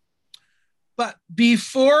her. But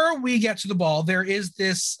before we get to the ball, there is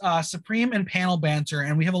this Supreme and panel banter,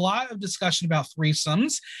 and we have a lot of discussion about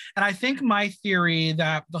threesomes. And I think my theory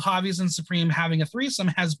that the Javis and Supreme having a threesome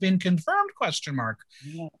has been confirmed, question mark.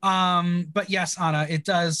 Yeah. But yes, Anna, it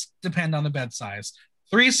does depend on the bed size.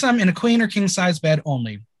 Threesome in a queen or king size bed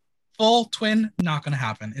only. Full twin, not going to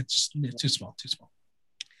happen. It's too small, too small.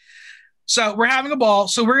 So we're having a ball.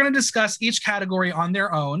 So we're going to discuss each category on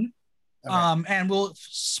their own. Okay. And we'll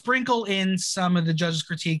sprinkle in some of the judges'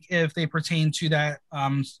 critique if they pertain to that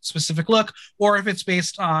specific look, or if it's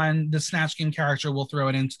based on the Snatch Game character, we'll throw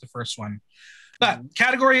it into the first one. But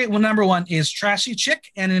category number one is Trashy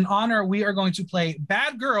Chick, and in honor, we are going to play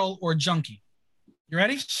Bad Girl or Junkie. You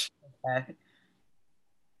ready? Okay.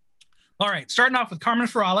 All right, starting off with Carmen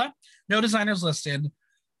Farala. No designers listed.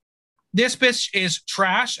 This bitch is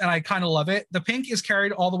trash, and I kind of love it. The pink is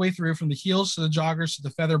carried all the way through from the heels to the joggers to the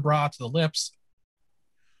feather bra to the lips.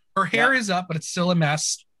 Her hair is up, but it's still a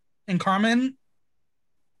mess. And Carmen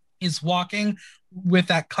is walking with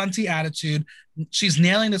that cunty attitude. She's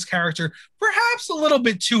nailing this character, perhaps a little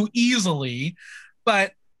bit too easily,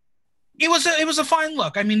 but it was a fine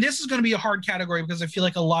look. I mean, this is going to be a hard category because I feel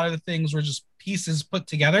like a lot of the things were just pieces put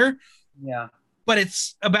together. Yeah. But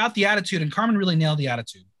it's about the attitude, and Carmen really nailed the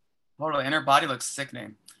attitude. Totally, and her body looks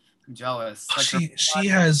sickening. I'm jealous. Like she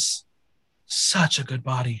has such a good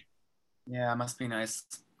body. Yeah, it must be nice.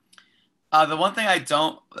 The one thing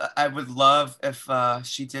I would love if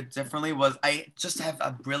she did differently was I just have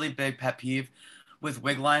a really big pet peeve with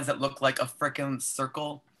wig lines that look like a freaking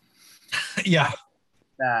circle. Yeah.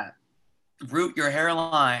 That root your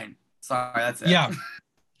hairline. Sorry, that's it. Yeah.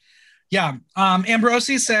 Yeah.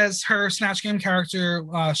 Ambrosi says her Snatch Game character,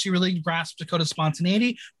 she really grasped Dakota's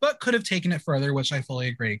spontaneity, but could have taken it further, which I fully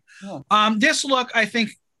agree. Yeah. This look, I think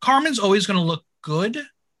Carmen's always going to look good.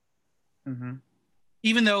 Mm-hmm.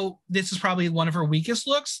 Even though this is probably one of her weakest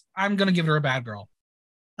looks, I'm going to give her a bad girl.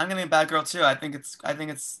 I'm gonna be a bad girl too. I think it's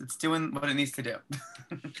doing what it needs to do.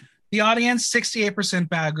 The audience, 68%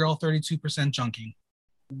 bad girl, 32% junkie.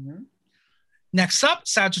 Mm-hmm. Next up,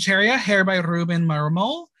 Sagittaria, hair by Ruben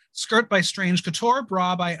Maramol, skirt by Strange Couture,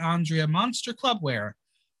 bra by Andrea Monster Clubwear.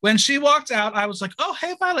 When she walked out, I was like, oh,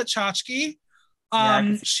 hey, Violet Chachki.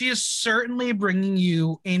 She is certainly bringing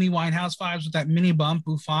you Amy Winehouse vibes with that mini bump,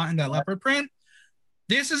 bouffant, and that leopard print.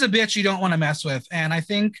 This is a bitch you don't want to mess with. And I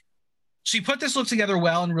think she put this look together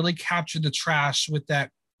well and really captured the trash with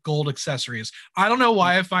that gold accessories. I don't know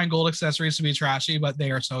why I find gold accessories to be trashy, but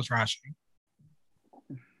they are so trashy.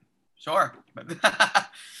 Sure.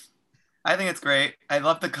 I think it's great. I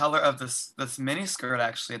love the color of this mini skirt,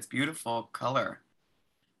 actually. It's beautiful color.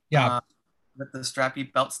 Yeah. With the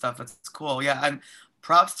strappy belt stuff, it's cool. Yeah, and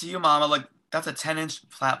props to you, Mama. Like, that's a 10-inch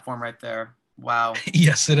platform right there. Wow.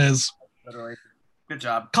 Yes, it is. Literally. Good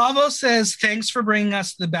job. Calvo says, thanks for bringing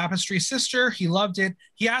us the Baptistry sister. He loved it.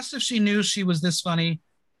 He asked if she knew she was this funny.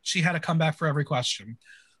 She had a comeback for every question.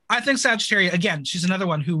 I think Sagittaria, again, she's another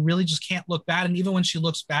one who really just can't look bad. And even when she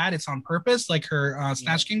looks bad, it's on purpose, like her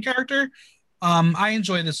Snatch Game character. I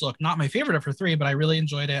enjoy this look. Not my favorite of her three, but I really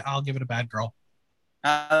enjoyed it. I'll give it a bad girl.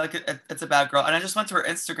 It's a bad girl. And I just went to her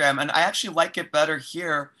Instagram, and I actually like it better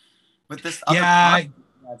here with this other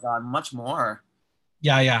on much more.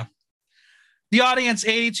 Yeah. The audience,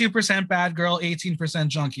 82% bad girl, 18%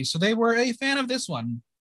 junkie. So they were a fan of this one.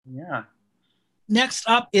 Yeah. Next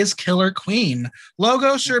up is Killer Queen.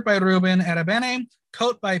 Logo shirt by Ruben Erabene,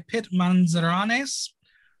 coat by Pit Manzaranes.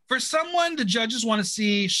 For someone the judges want to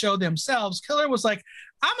see show themselves, Killer was like,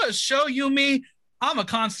 I'm going to show you me. I'm a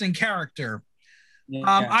constant character. Yeah.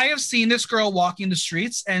 I have seen this girl walking the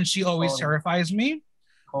streets, and she always terrifies me.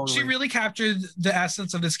 Totally. She really captured the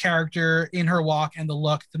essence of this character in her walk and the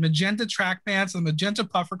look. The magenta track pants, the magenta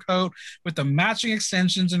puffer coat with the matching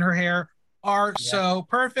extensions in her hair are so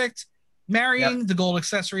perfect. Marrying the gold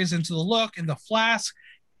accessories into the look and the flask,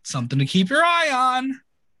 something to keep your eye on.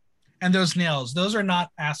 And those nails, those are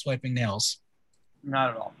not ass wiping nails.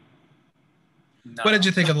 Not at all. What did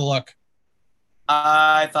you think of the look?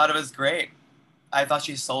 I thought it was great. I thought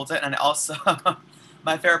she sold it. And also,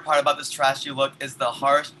 my favorite part about this trashy look is the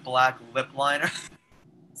harsh black lip liner.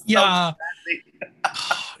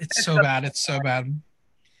 It's so bad. It's so bad.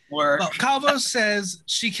 Well, Calvo says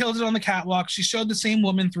she killed it on the catwalk. She showed the same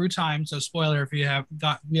woman through time. So spoiler if you haven't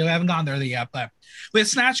gone there yet. But with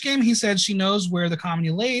Snatch Game, he said she knows where the comedy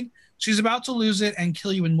laid. She's about to lose it and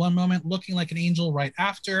kill you in one moment, looking like an angel right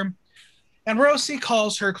after. And Rosie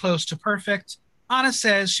calls her close to perfect. Anna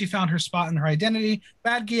says she found her spot in her identity.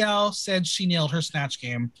 Bad Gial said she nailed her Snatch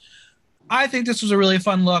Game. I think this was a really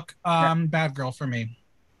fun look. Bad girl for me.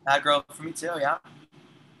 Bad girl for me too, yeah.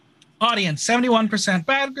 Audience, 71%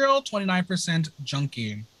 bad girl, 29%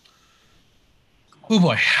 junkie. Oh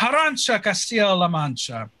boy. Arantxa Castillo-La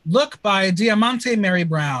Mancha. Look by Diamante Mary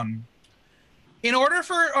Brown. In order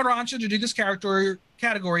for Arantxa to do this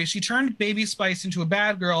category, she turned Baby Spice into a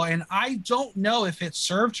bad girl, and I don't know if it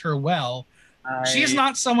served her well. She's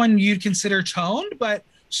not someone you'd consider toned, but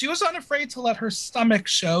she was unafraid to let her stomach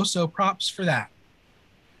show, so props for that.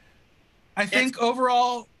 I think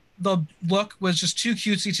overall, the look was just too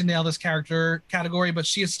cutesy to nail this character category, but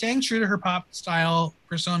she is staying true to her pop style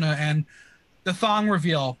persona, and the thong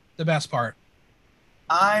reveal, the best part.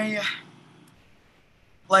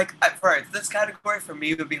 This category for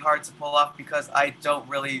me would be hard to pull off because I don't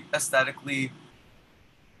really aesthetically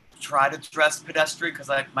try to dress pedestrian because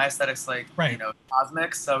like my aesthetic's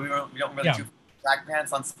cosmic, so we don't really do track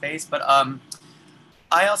pants on space, but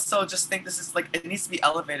I also just think this is it needs to be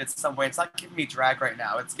elevated some way. It's not giving me drag right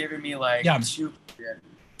now. It's giving me I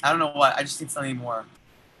don't know what. I just need something more.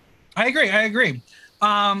 I agree.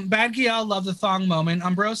 Bad Gial loved the thong moment.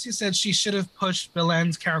 Ambrosi said she should have pushed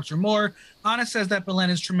Belen's character more. Anna says that Belen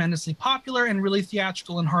is tremendously popular and really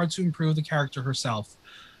theatrical and hard to improve the character herself.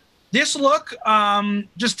 This look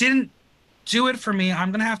just didn't do it for me.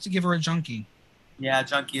 I'm going to have to give her a junkie. Yeah,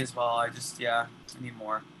 junkie as well. I need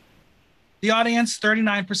more. The audience,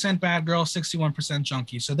 39% bad girl, 61%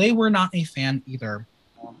 junkie. So they were not a fan either.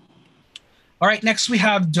 All right, next we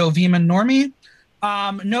have Dovima Normie.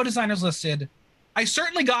 No designers listed. I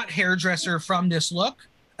certainly got hairdresser from this look.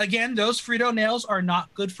 Again, those Frito nails are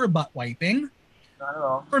not good for butt wiping. Not at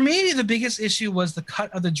all. For me, the biggest issue was the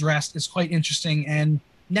cut of the dress is quite interesting, and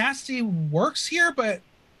Nasty works here, but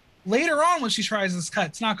later on when she tries this cut,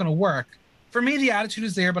 it's not going to work. For me, the attitude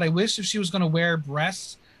is there, but I wish if she was going to wear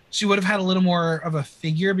breasts, she would have had a little more of a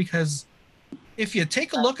figure, because if you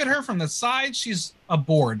take a look at her from the side, she's a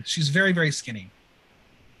board. She's very, very skinny.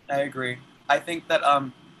 I agree. I think that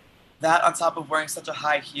that on top of wearing such a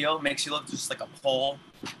high heel makes you look just like a pole,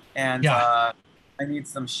 and I need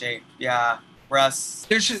some shape. Yeah, breasts.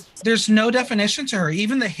 There's no definition to her.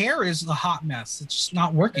 Even the hair is a hot mess. It's just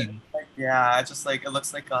not working. Yeah, it's just like it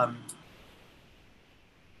looks like Oh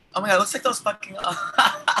my god, it looks like those fucking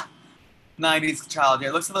 90s child. Yeah,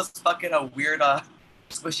 it looks like those fucking weird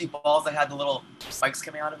squishy balls that had the little spikes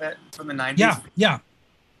coming out of it from the 90s. Yeah.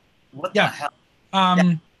 What the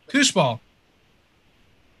hell? Koosh ball.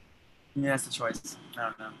 Yeah, that's the choice. I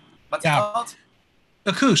don't know. What's it called?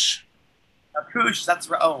 A koosh. A koosh. That's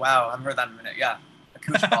right. Oh wow, I haven't heard that in a minute. Yeah, a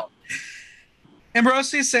koosh ball.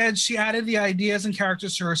 Ambrosi said she added the ideas and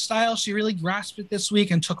characters to her style. She really grasped it this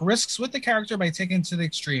week and took risks with the character by taking it to the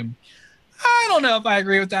extreme. I don't know if I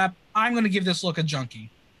agree with that. I'm going to give this look a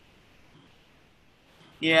junkie.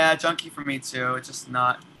 Yeah, junkie for me too. It's just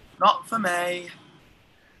not for me.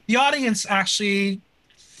 The audience actually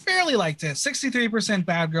fairly liked it. 63%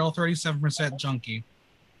 bad girl, 37% junkie.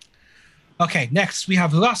 Okay, next we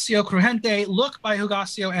have Hugasio Cruente, look by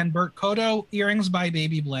Hugasio and Bert Kodo, earrings by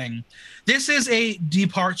Baby Bling. This is a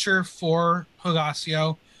departure for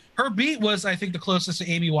Hugasio. Her beat was, I think, the closest to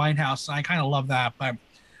Amy Winehouse. I kind of love that, but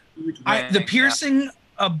the piercing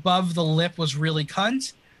above the lip was really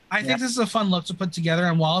cunt. I think this is a fun look to put together,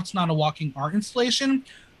 and while it's not a walking art installation,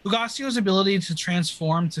 Hugasio's ability to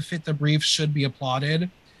transform to fit the brief should be applauded.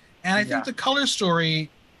 And I think the color story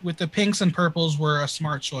with the pinks and purples were a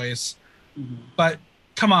smart choice. Mm-hmm. But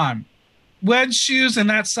come on, wedge shoes and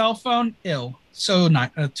that cell phone, ew. So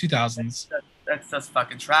 2000s. That's just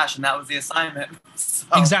fucking trash, and that was the assignment. So.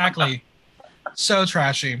 Exactly. So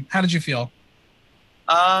trashy. How did you feel?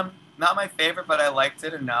 Not my favorite, but I liked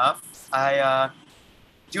it enough. I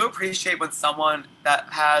do appreciate when someone that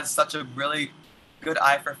has such a really good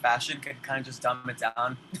eye for fashion can kind of just dumb it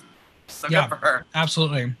down. So good for her.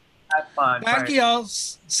 Absolutely. Have fun. Becky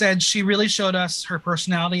else said she really showed us her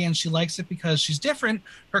personality and she likes it because she's different.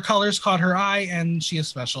 Her colors caught her eye and she is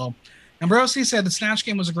special. Ambrosi said the Snatch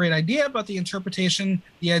Game was a great idea, but the interpretation,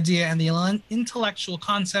 the idea, and the intellectual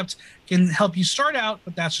concept can help you start out,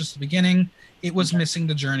 but that's just the beginning. It was missing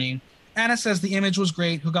the journey. Anna says the image was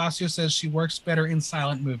great. Hugasio says she works better in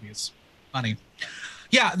silent movies. Funny.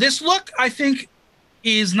 Yeah, this look, I think,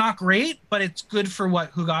 is not great, but it's good for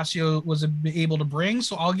what Hugasio was able to bring,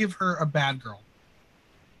 so I'll give her a bad girl.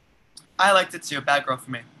 I liked it too, bad girl for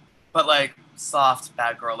me. But like soft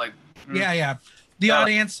bad girl, like Yeah. The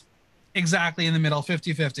audience, exactly in the middle,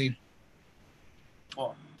 50-50.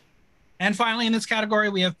 Cool. And finally in this category,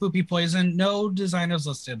 we have Poopy Poison. No designers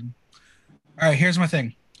listed. All right, here's my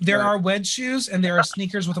thing. There are wedge shoes and there are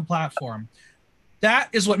sneakers with a platform. That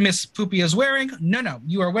is what Miss Poopy is wearing. No,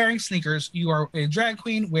 you are wearing sneakers. You are a drag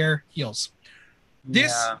queen. Wear heels.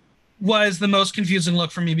 This was the most confusing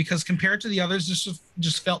look for me because compared to the others, this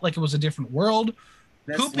just felt like it was a different world.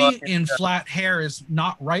 Poopy in flat hair is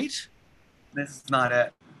not right. This is not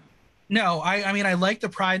it. No, I mean, I like the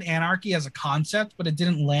Pride Anarchy as a concept, but it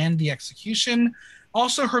didn't land the execution.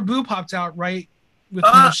 Also, her boob popped out right with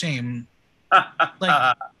no shame.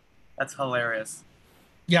 Like, that's hilarious.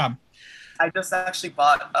 Yeah. I just actually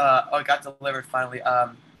bought, it got delivered finally,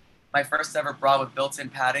 my first ever bra with built-in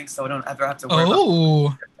padding, so I don't ever have to worry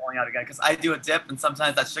about falling out again. Because I do a dip, and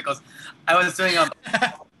sometimes that shit goes. I was doing a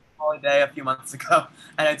holiday a few months ago,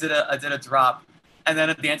 and I did a drop, and then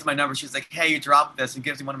at the end of my number, she was like, "Hey, you dropped this," and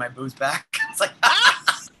gives me one of my boobs back. It's like,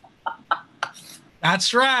 that's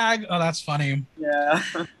drag. Oh, that's funny. Yeah.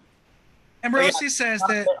 And Rosie says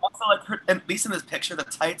that also, like, at least in this picture, the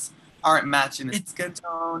tights aren't matching the skin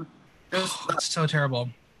tone. It's so terrible.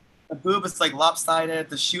 The boob is like lopsided.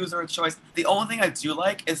 The shoes are a choice. The only thing I do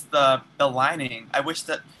like is the lining. I wish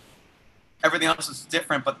that everything else was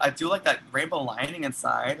different, but I do like that rainbow lining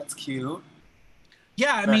inside. That's cute.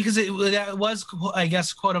 Yeah, I mean, because it was, I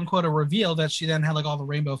guess, quote unquote, a reveal that she then had like all the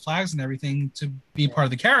rainbow flags and everything to be part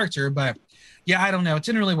of the character. But yeah, I don't know. It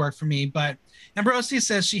didn't really work for me. But Ambrosi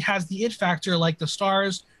says she has the it factor like the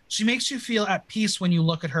stars. She makes you feel at peace when you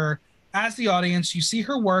look at her. As the audience, you see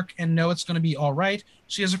her work and know it's going to be all right.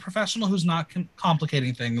 She is a professional who's not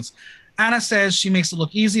complicating things. Anna says she makes it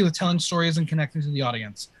look easy with telling stories and connecting to the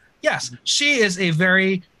audience. Yes, she is a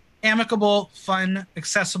very amicable, fun,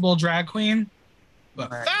 accessible drag queen. But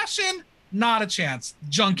fashion, not a chance.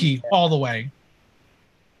 Junkie all the way.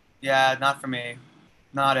 Yeah, not for me.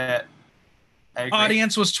 Not it. I agree.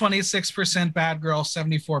 Audience was 26% bad girl,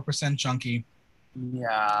 74% junkie.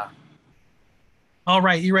 Yeah, All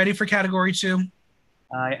right, you ready for category 2?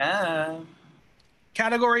 I am.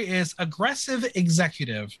 Category is aggressive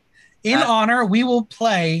executive. In That honor, we will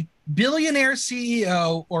play billionaire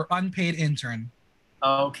CEO or unpaid intern.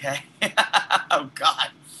 okay. Oh God,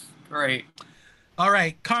 great. All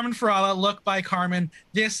right, Carmen Farala, look by Carmen.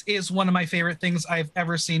 This is one of my favorite things I've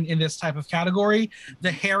ever seen in this type of category.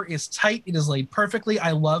 The hair is tight, it is laid perfectly.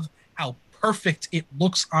 I love how perfect it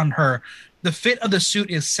looks on her. The fit of the suit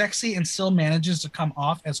is sexy and still manages to come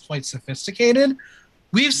off as quite sophisticated.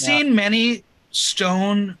 We've Yeah, seen many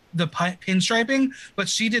stone the pinstriping, but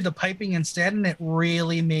she did the piping instead, and it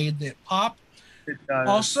really made it pop. it does.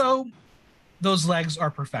 Also, those legs are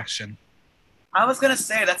perfection. I was gonna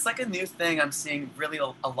say that's like a new thing I'm seeing really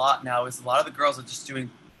a lot now. Is a lot of the girls are just doing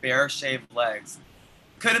bare shaved legs.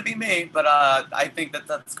 Couldn't be me, but I think that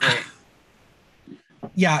that's great.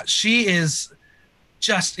 Yeah, she is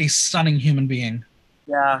just a stunning human being.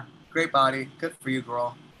 Yeah, great body. Good for you,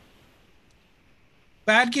 girl.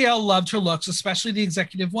 Bad Gail loved her looks, especially the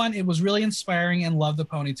executive one. It was really inspiring and loved the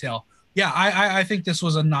ponytail. Yeah, I think this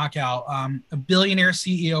was a knockout. A billionaire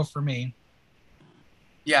CEO for me.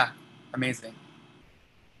 Yeah, amazing.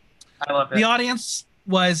 I love The it. audience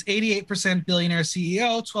was 88% billionaire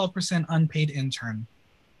CEO, 12% unpaid intern.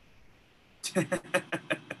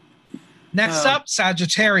 Next Oh, up,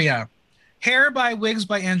 Sagittaria. Hair by Wigs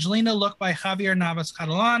by Angelina, look by Javier Navas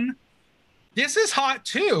Catalan. This is hot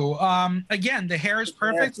too. Again, the hair is yeah,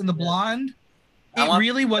 perfect and the yeah. blonde. I It want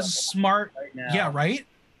really was that a smart. right Yeah, now. right.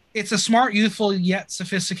 It's a smart, youthful yet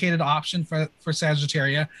sophisticated option for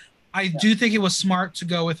Sagittaria. I Yeah, do think it was smart to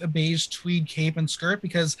go with a beige tweed cape and skirt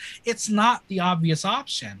because it's not the obvious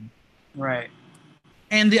option. right.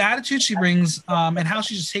 And the attitude she brings, and how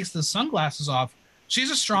she just takes the sunglasses off,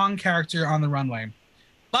 she's a strong character on the runway.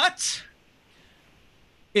 But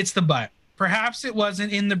it's the but. Perhaps it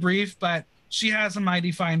wasn't in the brief, but she has a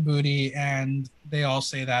mighty fine booty, and they all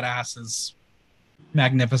say that ass is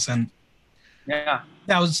magnificent. Yeah,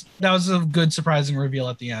 That was a good surprising reveal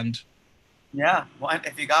at the end. yeah. Why,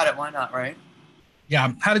 if you got it, why not, right?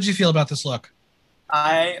 Yeah. How did you feel about this look?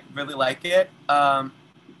 I really like it.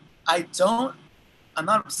 I don't. I'm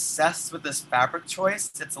not obsessed with this fabric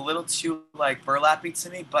choice. It's a little too like burlappy to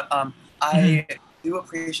me, but Mhm. I do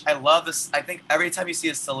appreciate. I love this. I think every time you see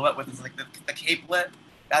a silhouette with this, like the capelet,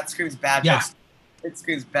 that screams bad Yeah, bitch. It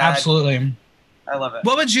screams bad. absolutely. I love it.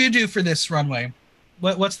 What would you do for this runway?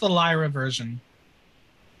 What's the Lyra version?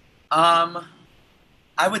 Um,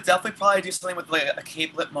 I would definitely probably do something with like a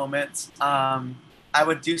capelet moment. I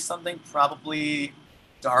would do something probably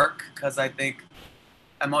dark because I think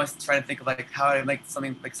I'm always trying to think of like how I make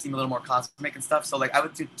something like seem a little more cosmic and stuff. So like I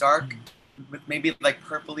would do dark with maybe like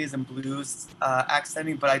purplies and blues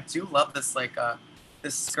accenting. But I do love this like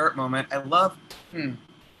this skirt moment. I love.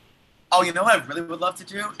 Oh, you know what I really would love to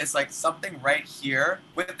do is like something right here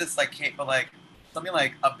with this like cape, but like something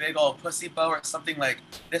like a big old pussy bow or something like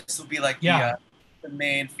this would be like Yeah, the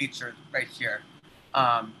main feature right here.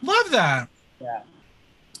 love that. Yeah.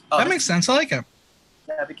 Oh, That this makes sense. I like it.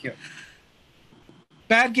 that'd be cute.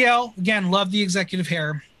 Bad Gal, again, love the executive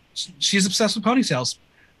hair. She's obsessed with ponytails.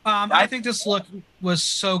 I I, think this look was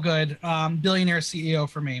so good. Billionaire CEO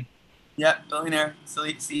for me. yeah, billionaire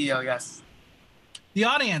CEO. Yes, The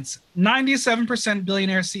audience, 97%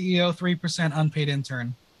 billionaire CEO, 3% unpaid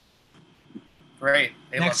intern. great.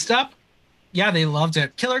 They love Next it. up, yeah, they loved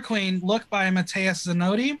it. Killer Queen, look by Mateus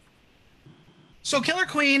Zanotti. So Killer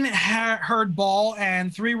Queen heard Ball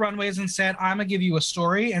and 3 runways and said, I'm going to give you a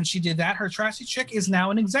story. And she did that. Her trashy chick is now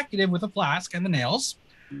an executive with a flask and the nails.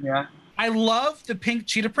 Yeah, I love the pink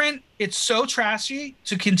cheetah print. It's so trashy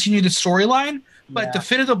to continue the storyline, but the yeah,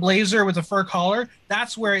 fit of the blazer with the fur collar,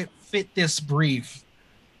 that's where it fit this brief.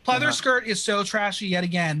 Pleather uh-huh. skirt is so trashy yet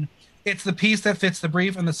again. It's the piece that fits the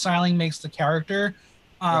brief, and the styling makes the character.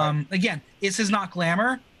 Right, Again, this is not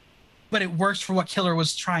glamour, but it works for what Killer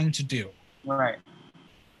was trying to do. right.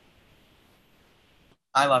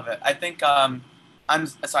 I love it. I think I'm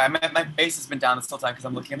sorry. My face has been down this whole time because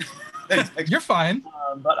I'm looking at these pictures. You're fine.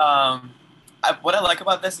 But what I like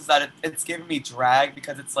about this is that it's giving me drag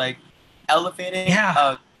because it's like elevating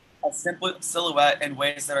Yeah. a simple silhouette in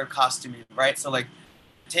ways that are costumey, right? So like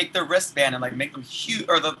take the wristband and like make them huge,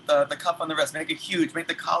 or the cuff on the wrist, make it huge, make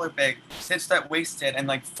the collar big, cinch that waisted, and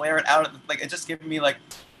like flare it out. Like it just giving me like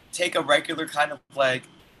take a regular kind of like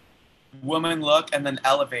woman look and then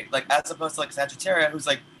elevate, like as opposed to like Sagittaria, who's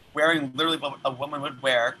like wearing literally what a woman would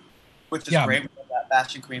wear, which is Yeah. great with that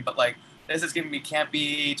fashion queen, but like This is giving me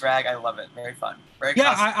campy drag. I love it. Very fun. Very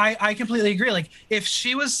Yeah, costume. I completely agree. Like, if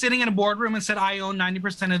she was sitting in a boardroom and said, I own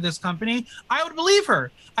 90% of this company, I would believe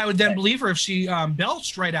her. I would then believe her if she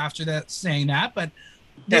belched right after that saying that. But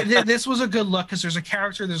this was a good look because there's a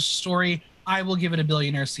character, there's a story. I will give it a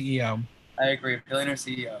billionaire CEO. I agree. Billionaire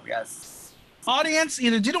CEO. Yes. Audience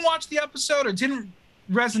either didn't watch the episode or didn't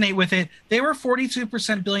resonate with it. They were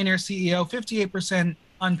 42% billionaire CEO, 58%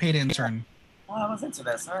 unpaid intern. Oh, I was into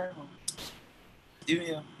this. All right. Do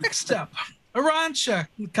you? Next up, Arancha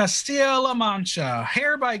Castilla-La Mancha.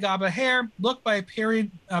 Hair by Gaba Hair, look by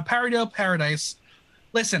Paridel Paradise.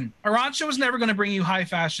 Listen, Arancha was never going to bring you high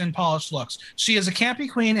fashion, polished looks. She is a campy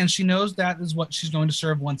queen, and she knows that is what she's going to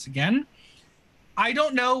serve once again. I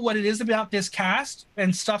don't know what it is about this cast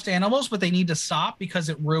and stuffed animals, but they need to stop because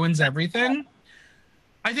it ruins everything.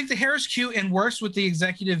 I think the hair is cute and works with the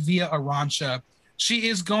executive via Arancha. She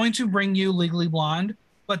is going to bring you Legally Blonde,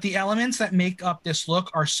 but the elements that make up this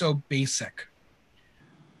look are so basic.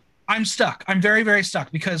 I'm stuck. I'm very, very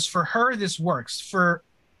stuck because for her, this works. For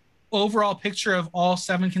overall picture of all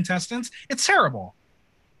 7 contestants, it's terrible.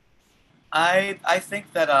 I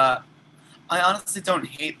think that I honestly don't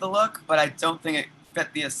hate the look, but I don't think it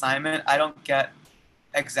fit the assignment. I don't get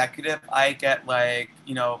executive. I get like,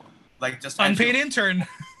 you know, like just unpaid intern.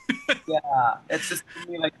 Yeah, it's just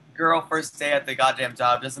me like girl first day at the goddamn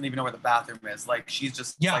job doesn't even know where the bathroom is. Like she's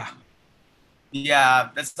just like, yeah,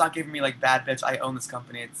 that's not giving me like bad bitch. I own this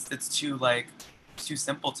company. It's too like too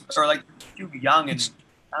simple to or like too young and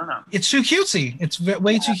I don't know. It's too cutesy. It's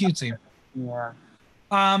way too cutesy. Yeah.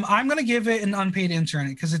 I'm gonna give it an unpaid intern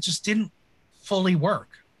because it just didn't fully work,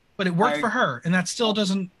 but it worked for her, and that still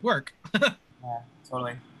doesn't work. Yeah,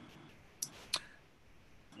 totally.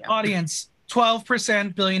 Yeah. Audience.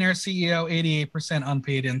 12% billionaire CEO, 88%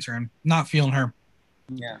 unpaid intern. Not feeling her.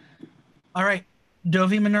 Yeah. All right.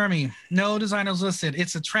 Dovima Nurmi. No designers listed.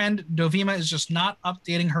 It's a trend. Dovima is just not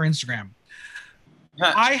updating her Instagram.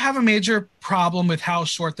 I have a major problem with how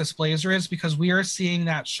short this blazer is because we are seeing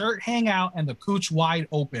that shirt hang out and the cooch wide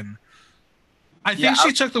open. I think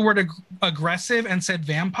she took the word aggressive and said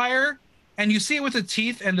vampire, and you see it with the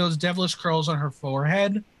teeth and those devilish curls on her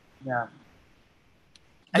forehead. Yeah.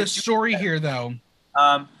 The story here, though.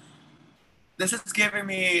 This is giving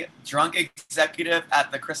me drunk executive at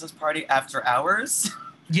the Christmas party after hours.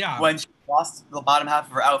 Yeah. When she lost the bottom half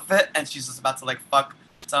of her outfit and she's just about to like fuck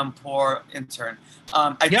some poor intern.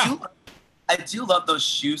 I do love those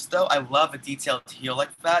shoes though. I love a detailed heel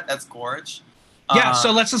like that. That's gorge. Yeah,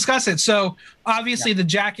 so let's discuss it. So obviously the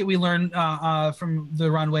jacket we learned from the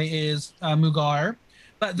runway is Mugler,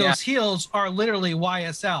 but those heels are literally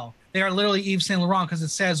YSL. They are literally Yves Saint Laurent because it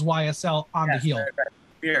says YSL on the heel.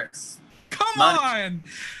 Fierce. Come on.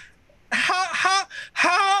 How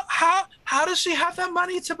does she have that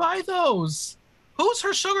money to buy those? Who's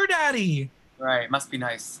her sugar daddy? Right, must be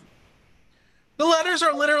nice. The letters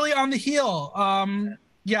are literally on the heel.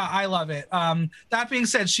 Yeah, I love it. That being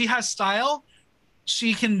said, she has style.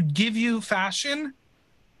 She can give you fashion.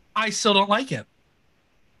 I still don't like it.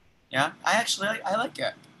 Yeah, I like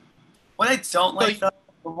it. What I don't like though,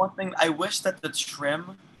 the one thing I wish that the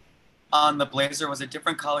trim on the blazer was a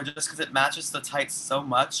different color just because it matches the tights so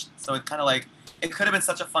much. So it kind of like it could have been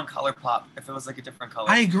such a fun color pop if it was like a different color.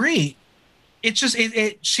 I agree. It's just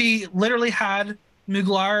she literally had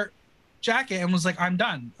Mugler jacket and was like, I'm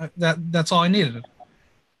done. That's all I needed.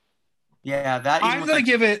 Yeah, that I'm gonna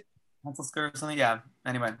give it pencil skirt or something. Yeah.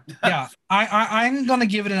 Anyway. Yeah, I'm gonna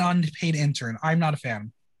give it an unpaid intern. I'm not a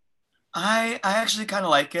fan. I actually kind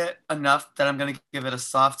of like it enough that I'm gonna give it a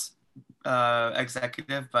soft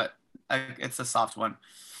executive, but it's a soft one.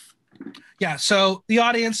 Yeah, so the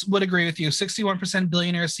audience would agree with you. 61%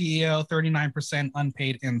 billionaire CEO, 39%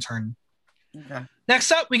 unpaid intern. Okay.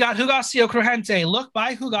 Next up, we got Hugasio Crujiente. Look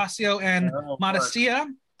by Hugasio and Modestia.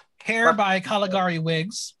 Hair by Caligari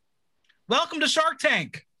Wigs. Welcome to Shark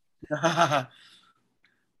Tank. I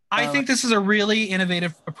think this is a really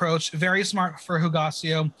innovative approach. Very smart for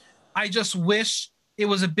Hugasio. I just wish it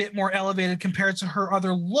was a bit more elevated compared to her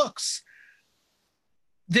other looks.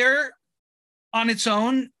 There, on its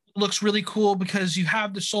own, looks really cool because you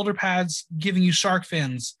have the shoulder pads giving you shark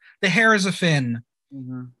fins. The hair is a fin.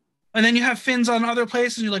 Mm-hmm. And then you have fins on other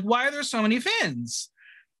places, and you're like, why are there so many fins?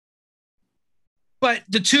 But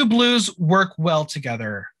the two blues work well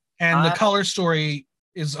together, and the color story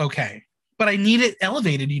is okay. But I need it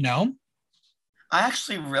elevated, you know? I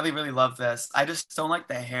actually really, really love this. I just don't like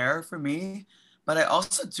the hair for me, but I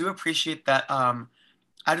also do appreciate that.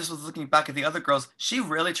 I just was looking back at the other girls. She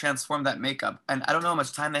really transformed that makeup. And I don't know how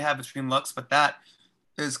much time they have between looks, but that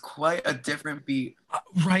is quite a different beat.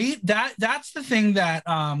 Right? That's the thing that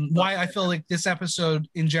why I feel like this episode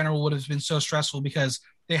in general would have been so stressful, because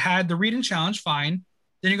they had the reading challenge, fine.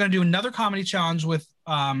 Then you're going to do another comedy challenge with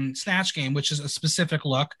Snatch Game, which is a specific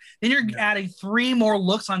look. Then you're adding 3 more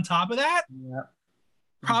looks on top of that. Yeah.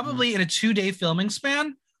 Probably in a 2-day filming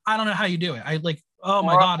span. I don't know how you do it. I like, oh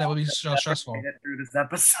my God, that would be so stressful. Through this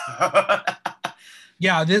episode.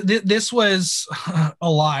 Yeah, this was a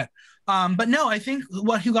lot. But no, I think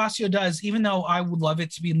what Hugasio does, even though I would love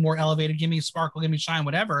it to be more elevated, give me sparkle, give me shine,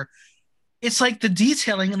 whatever, it's like the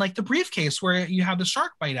detailing and like the briefcase where you have the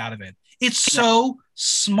shark bite out of it. It's so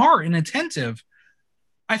smart and attentive.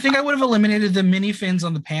 I think I would have eliminated the mini fins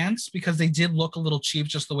on the pants because they did look a little cheap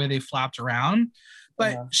just the way they flapped around.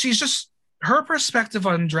 But she's just, her perspective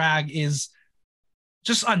on drag is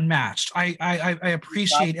just unmatched. I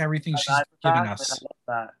appreciate everything she's giving us. I love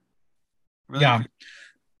that. Really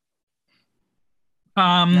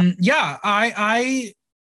Yeah. I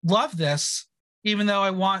love this, even though I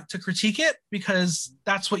want to critique it, because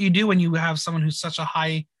that's what you do when you have someone who's such a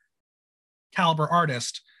high caliber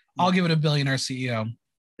artist. I'll give it a billionaire CEO.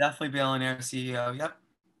 Definitely billionaire CEO. Yep.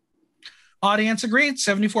 Audience agreed.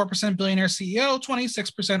 74% billionaire CEO,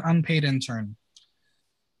 26% unpaid intern.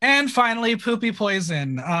 And finally, Poopy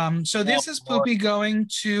Poison. So this is Poopy going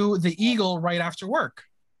to the Eagle right after work.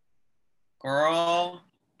 Girl.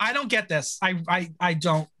 I don't get this. I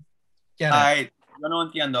don't get it. Yo no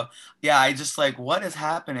entiendo. Yeah, I just like, what is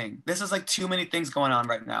happening? This is like too many things going on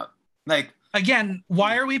right now. Like, again,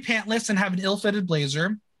 why are we pantless and have an ill-fitted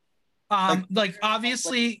blazer? Like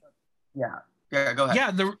obviously. Yeah, go ahead.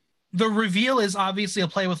 Yeah, the reveal is obviously a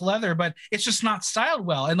play with leather, but it's just not styled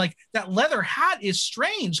well. And like that leather hat is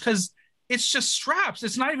strange because it's just straps.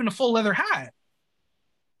 It's not even a full leather hat.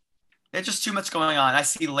 There's just too much going on. I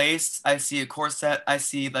see lace. I see a corset. I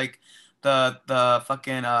see like the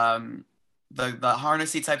fucking the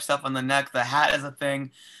harnessy type stuff on the neck. The hat is a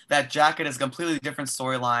thing. That jacket is a completely different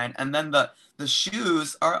storyline. And then the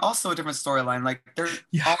shoes are also a different storyline. Like they're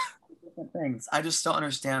all different things. I just don't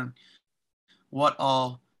understand what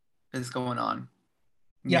all is going on.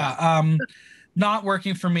 Yeah. Not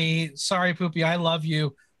working for me. Sorry, Poopy. I love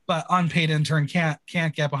you, but unpaid intern can't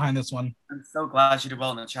get behind this one. I'm so glad you did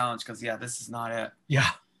well in the challenge because this is not it. Yeah.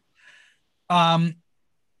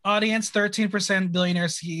 Audience 13% billionaire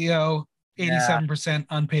CEO, 87%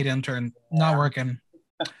 unpaid intern. Not working.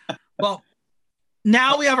 Well,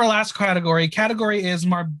 now we have our last category. Category is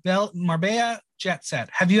Marbella Jet Set.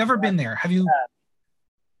 Have you ever been there? Have you?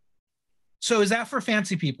 So is that for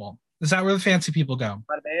fancy people? Is that where the fancy people go?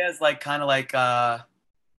 Marbella is like kind of like the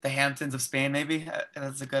Hamptons of Spain, maybe.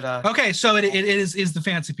 That's a good. Okay, so it is the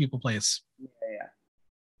fancy people place. Yeah.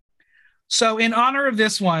 So in honor of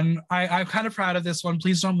this one, I'm kind of proud of this one.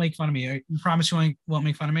 Please don't make fun of me. I promise you won't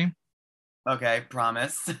make fun of me. Okay,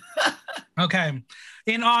 promise. Okay.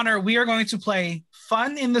 In honor, we are going to play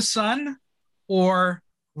Fun in the Sun or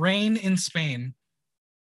Rain in Spain.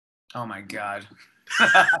 Oh my God.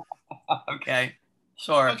 Okay,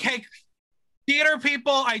 sure. Okay. Theater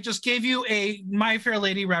people, I just gave you a My Fair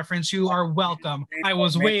Lady reference. You are welcome. I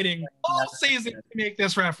was waiting all season to make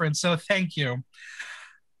this reference, so thank you.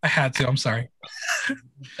 I had to. I'm sorry.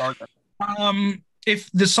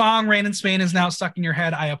 If the song Rain in Spain is now stuck in your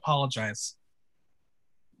head, I apologize.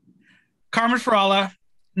 Carmen Farala,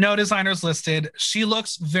 no designers listed. She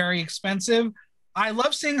looks very expensive. I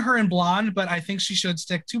love seeing her in blonde, but I think she should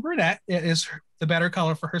stick to brunette. It is the better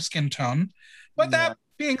color for her skin tone. But that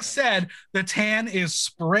being said, the tan is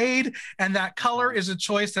sprayed, and that color is a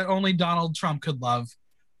choice that only Donald Trump could love.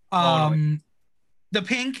 The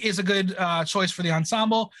pink is a good choice for the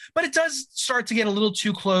ensemble, but it does start to get a little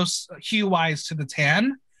too close hue-wise to the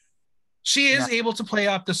tan. She is able to play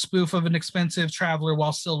up the spoof of an expensive traveler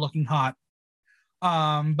while still looking hot.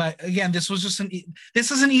 But again, this was just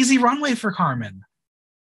this is an easy runway for Carmen.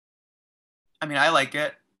 I mean, I like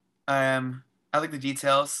it. I like the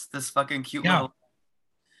details. This fucking cute little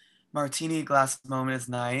martini glass moment is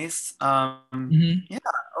nice. Yeah,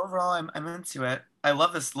 overall, I'm into it. I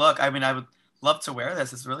love this look. I mean, I would love to wear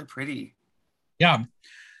this. It's really pretty. Yeah.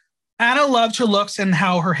 Anna loved her looks and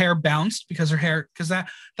how her hair bounced because that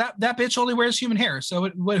bitch only wears human hair, so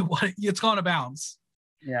it's going to bounce.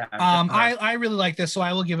 Yeah. I really like this, so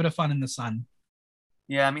I will give it a Fun in the Sun.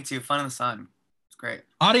 Yeah, me too. Fun in the Sun. It's great.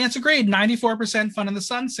 Audience agreed. 94% Fun in the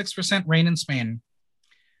Sun, 6% Rain in Spain.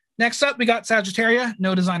 Next up, we got Sagittaria.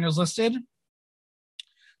 No designers listed.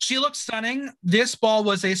 She looks stunning. This ball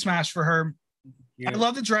was a smash for her. I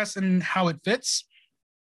love the dress and how it fits.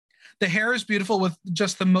 The hair is beautiful with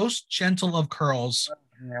just the most gentle of curls.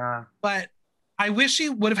 Yeah. But I wish she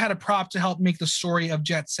would have had a prop to help make the story of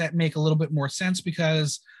Jet Set make a little bit more sense,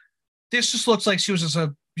 because this just looks like she was just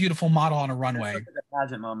a beautiful model on a runway. Like a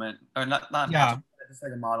pageant moment, or not Yeah. pageant, just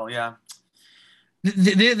like a model. Yeah.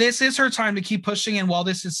 This is her time to keep pushing, and while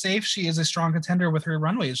this is safe, she is a strong contender with her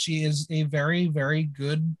runways. She is a very, very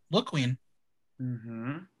good look queen.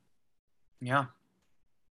 Mm-hmm. Yeah.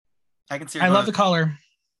 I can see. I love the color.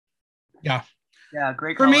 Yeah. Yeah,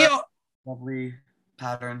 great For color. me, Lovely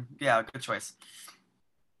pattern. Yeah, good choice.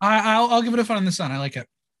 I'll give it a Fun in the Sun. I like it.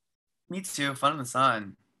 Me too. Fun in the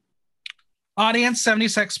Sun. Audience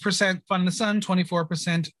 76% Fun in the Sun,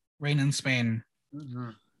 24% Rain in Spain. Mm-hmm.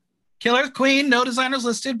 Killer Queen, no designers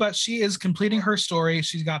listed, but she is completing her story.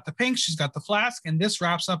 She's got the pink, she's got the flask, and this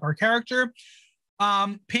wraps up her character.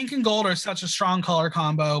 Pink and gold are such a strong color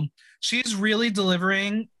combo. She's really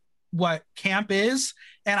delivering what camp is,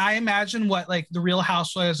 and I imagine what like the Real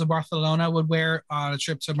Housewives of Barcelona would wear on a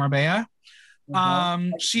trip to Marbella.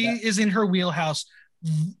 She is in her wheelhouse.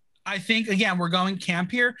 I think again we're going camp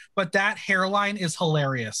here, but that hairline is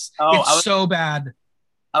hilarious. It's so bad.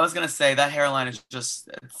 I was gonna say that hairline is just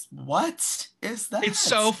what is that? It's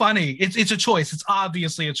so funny. It's a choice. It's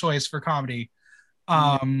obviously a choice for comedy.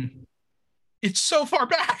 It's so far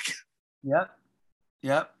back. Yep.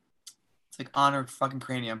 It's like honored fucking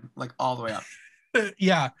cranium, like all the way up.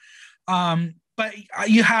 Yeah. But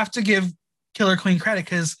you have to give Killer Queen credit,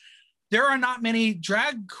 because there are not many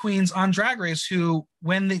drag queens on Drag Race who,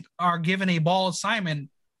 when they are given a ball assignment,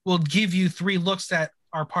 will give you 3 looks that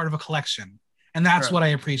are part of a collection. And that's what I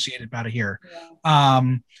appreciate about it here.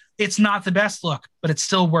 Yeah. It's not the best look, but it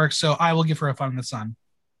still works. So I will give her a Fun in the Sun.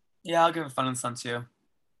 Yeah, I'll give it Fun in the Sun too.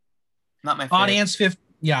 Not my favorite.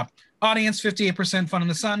 Audience 58% Fun in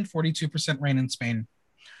the Sun, 42% Rain in Spain.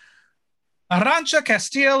 Arantxa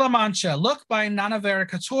Castilla-La Mancha, look by Nana Vera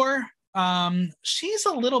Couture. She's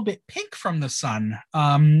a little bit pink from the sun.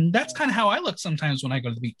 That's kind of how I look sometimes when I go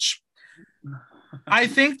to the beach. I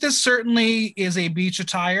think this certainly is a beach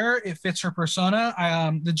attire. It fits her persona.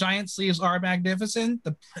 The giant sleeves are magnificent.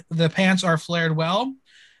 The pants are flared well.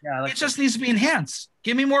 Yeah, it just needs to be enhanced.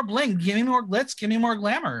 Give me more bling. Give me more glitz. Give me more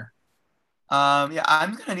glamour. Yeah,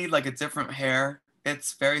 I'm gonna need like a different hair.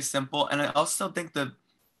 It's very simple, and I also think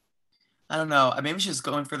I don't know. Maybe she's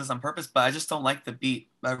going for this on purpose, but I just don't like the beat.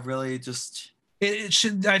 I really just. It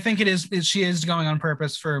should. I think it is. She is going on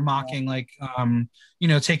purpose for mocking, like,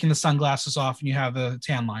 taking the sunglasses off and you have the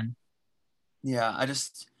tan line. Yeah, I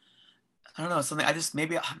don't know, something.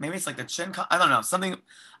 Maybe it's like the chin. I don't know, something.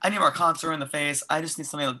 I need more contour in the face. I just need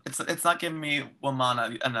something. It's not giving me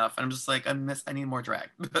Womana enough, and I'm just like I need more drag.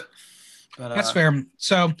 But that's fair.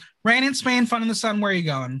 So, Rain in Spain, Fun in the Sun. Where are you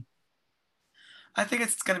going? I think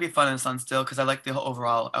it's going to be Fun in the Sun still, because I like the whole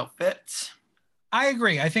overall outfit. I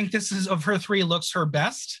agree. I think this is, of her 3 looks, her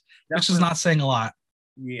best, which is not saying a lot.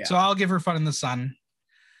 Yeah. So I'll give her Fun in the Sun.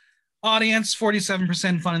 Audience,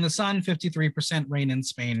 47% Fun in the Sun, 53% Rain in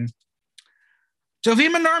Spain.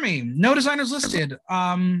 Jovima Normi, no designers listed.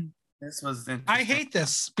 This was interesting. I hate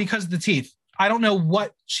this because of the teeth. I don't know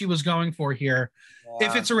what she was going for here. Yeah.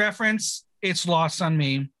 If it's a reference, it's lost on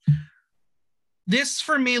me. This,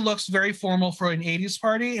 for me, looks very formal for an 80s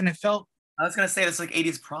party, and it felt... I was going to say, it's like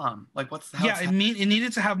 80s prom. Like, what's the hell? Yeah, it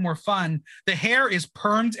needed to have more fun. The hair is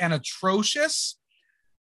permed and atrocious.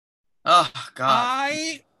 Oh, God.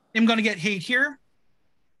 I am going to get hate here,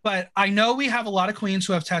 but I know we have a lot of queens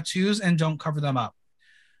who have tattoos and don't cover them up.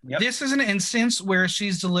 Yep. This is an instance where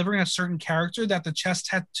she's delivering a certain character that the chest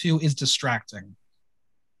tattoo is distracting.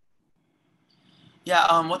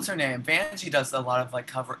 Yeah, what's her name? Vanjie does a lot of like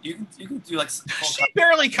cover. You can do like. She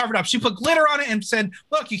barely covered up. She put glitter on it and said,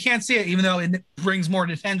 "Look, you can't see it," even though it brings more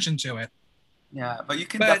attention to it. Yeah, but you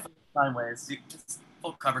can definitely find ways. Just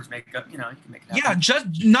full coverage makeup, you can make it happen.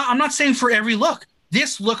 Yeah, I'm not saying for every look.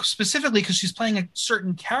 This look specifically, because she's playing a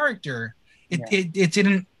certain character, it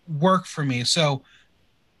didn't work for me. So,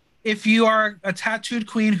 if you are a tattooed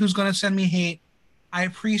queen who's going to send me hate, I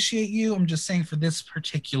appreciate you. I'm just saying for this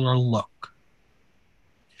particular look.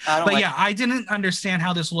 I didn't understand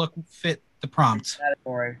how this look fit the prompt.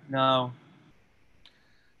 Category. No.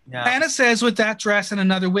 Yeah. Anna says with that dress and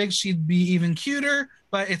another wig, she'd be even cuter,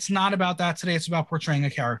 but it's not about that today. It's about portraying a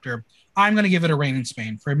character. I'm going to give it a Rain in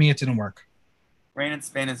Spain. For me, it didn't work. Rain in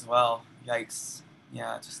Spain as well. Yikes.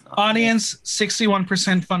 Yeah, just not. Audience,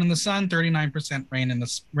 61% Fun in the Sun, 39%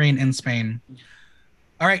 Rain in Spain.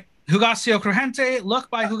 All right. Hugasio Crujiente, look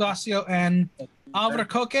by Hugasio and Alvaro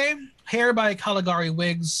Coque. Hair by Caligari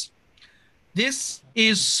Wigs. This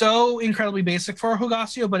is so incredibly basic for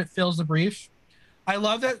Hugasio, but it fills the brief. I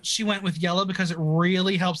love that she went with yellow because it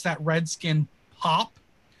really helps that red skin pop.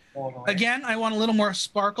 Totally. Again, I want a little more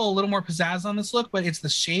sparkle, a little more pizzazz on this look, but it's the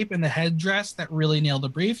shape and the headdress that really nail the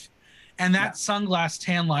brief. And that sunglass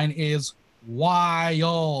tan line is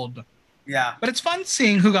wild. Yeah. But it's fun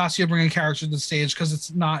seeing Hugasio bring a character to the stage because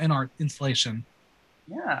it's not an art installation.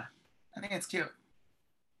 Yeah. I think it's cute.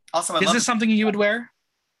 Also, Is this something you would wear?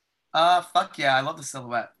 Fuck yeah, I love the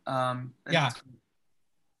silhouette. Yeah.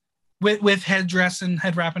 With headdress and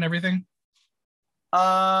head wrap and everything?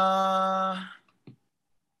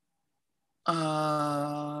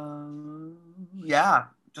 Yeah,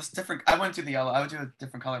 just different. I wouldn't do the yellow. I would do a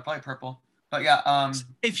different color, probably purple. But yeah,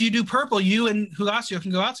 if you do purple, you and Hugasio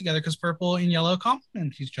can go out together because purple and yellow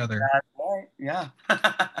complement each other. That's right. Yeah.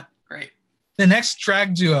 Great. The next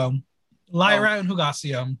drag duo, Lyra and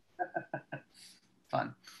Hugasio.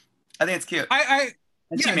 Fun. I think it's cute.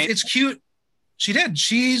 It's cute. She did.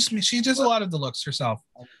 She does a lot of the looks herself.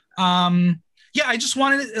 Yeah, I just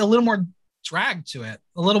wanted a little more drag to it,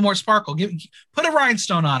 a little more sparkle. Put a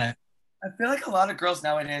rhinestone on it. I feel like a lot of girls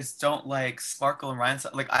nowadays don't like sparkle and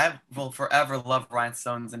rhinestones. Like will forever love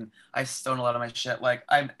rhinestones, and I stone a lot of my shit. Like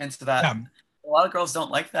I'm into that. Yeah. A lot of girls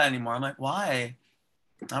don't like that anymore. I'm like, why?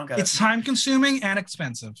 I don't get it. It's time consuming and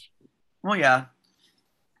expensive. Well, yeah.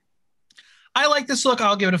 I like this look.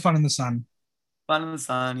 I'll give it a Fun in the Sun. Fun in the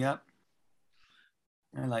Sun. Yep.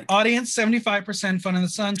 I like. Audience 75% Fun in the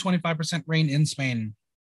Sun, 25% Rain in Spain.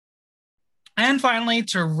 And finally,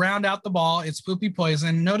 to round out the ball, it's Poopy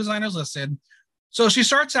Poison. No designers listed. So she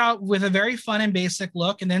starts out with a very fun and basic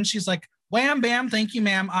look, and then she's like, wham, bam, thank you,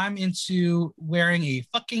 ma'am. I'm into wearing a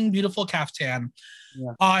fucking beautiful caftan.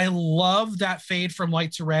 Yeah. I love that fade from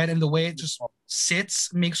white to red, and the way it just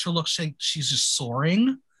sits makes her look like she's just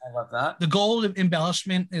soaring. I love that. The gold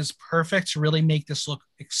embellishment is perfect to really make this look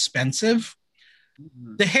expensive.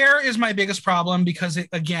 Mm-hmm. The hair is my biggest problem because,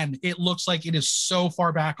 it looks like it is so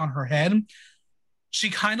far back on her head. She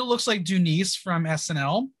kind of looks like Denise from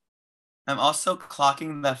SNL. I'm also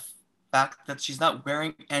clocking the fact that she's not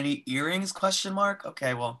wearing any earrings, ?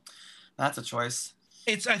 Okay, well, that's a choice.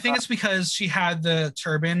 I think it's because she had the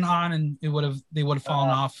turban on and they would have fallen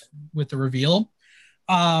off with the reveal.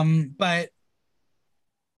 But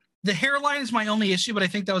the hairline is my only issue, but I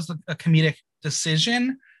think that was a comedic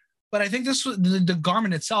decision. But I think the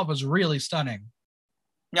garment itself was really stunning.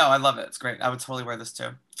 No, I love it. It's great. I would totally wear this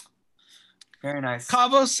too. Very nice.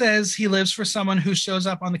 Cavo says he lives for someone who shows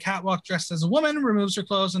up on the catwalk dressed as a woman, removes her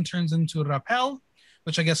clothes, and turns into a rappel,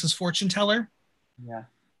 which I guess is fortune teller. Yeah,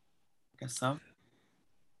 I guess so.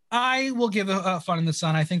 I will give a Fun in the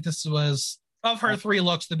Sun. I think this was, of her three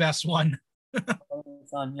looks, the best one.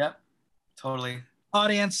 Sun, yep, totally.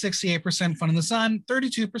 Audience 68% Fun in the Sun,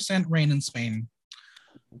 32% Rain in Spain.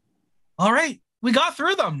 All right, we got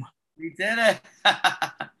through them. We did it.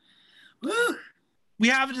 Woo. We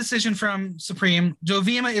have a decision from Supreme.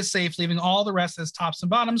 Dovima is safe, leaving all the rest as tops and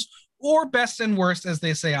bottoms, or best and worst, as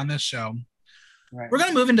they say on this show. Right. We're going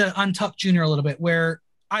to move into Untucked Junior a little bit, where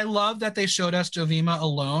I love that they showed us Dovima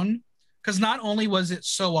alone, because not only was it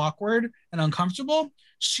so awkward and uncomfortable,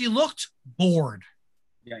 she looked bored.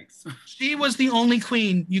 Yikes. She was the only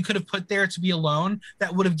queen you could have put there to be alone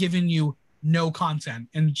that would have given you no content.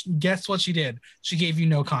 And guess what she did? She gave you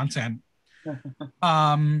no content.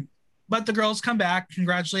 But the girls come back,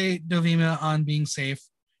 congratulate Dovima on being safe.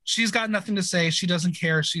 She's got nothing to say. She doesn't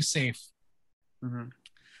care. She's safe. Mm-hmm.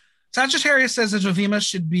 Sagittarius says that Dovima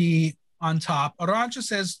should be on top. Arantxa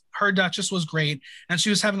says her Duchess was great, and she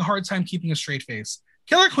was having a hard time keeping a straight face.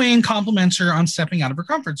 Killer Queen compliments her on stepping out of her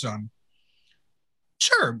comfort zone.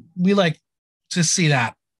 Sure, we like to see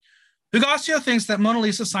that. Hugasio thinks that Mona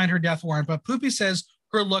Lisa signed her death warrant, but Poopy says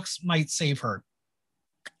her looks might save her.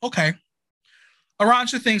 Okay.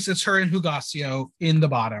 Arantxa thinks it's her and Hugasio in the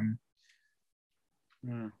bottom.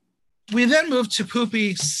 Mm. We then move to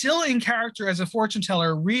Poopy, still in character as a fortune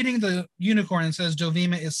teller, reading the unicorn and says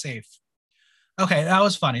Dovima is safe. Okay, that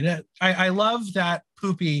was funny. I love that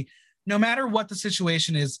Poopy, no matter what the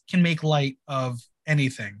situation is, can make light of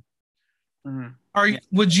anything. Mm-hmm.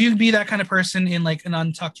 Would you be that kind of person in like an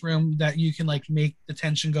untucked room that you can like make the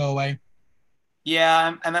tension go away?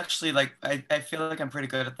 Yeah, I'm actually like I feel like I'm pretty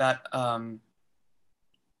good at that.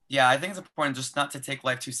 Yeah, I think it's important just not to take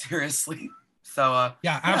life too seriously. So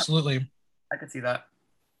yeah, absolutely. I could see that.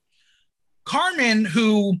 Carmen,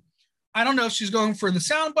 who I don't know if she's going for the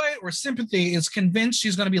soundbite or sympathy, is convinced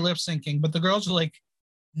she's going to be lip syncing, but the girls are like,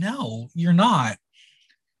 no, you're not.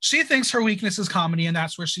 She thinks her weakness is comedy, and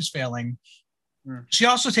that's where she's failing. She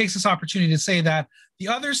also takes this opportunity to say that the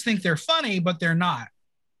others think they're funny, but they're not.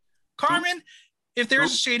 Carmen, if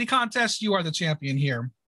there's a shady contest, you are the champion here.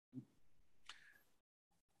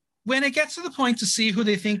 When it gets to the point to see who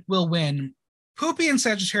they think will win, Poopy and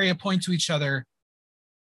Sagittaria point to each other,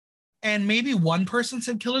 and maybe one person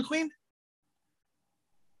said Killer Queen.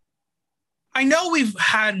 I know we've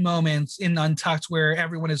had moments in Untucked where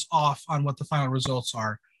everyone is off on what the final results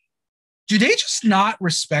are. Do they just not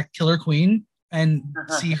respect Killer Queen and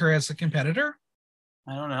see her as a competitor?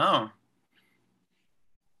 I don't know.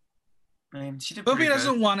 I mean, she did Poopy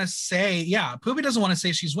doesn't good. want to say, Poopy doesn't want to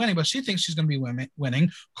say she's winning, but she thinks she's going to be winning.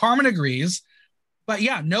 Carmen agrees. But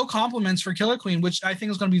yeah, no compliments for Killer Queen, which I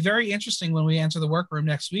think is going to be very interesting when we enter the workroom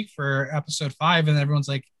next week for episode 5. And everyone's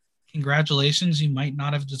like, congratulations, you might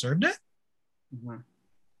not have deserved it.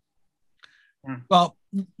 Mm-hmm. Mm. Well,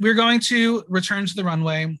 we're going to return to the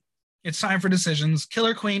runway. It's time for decisions.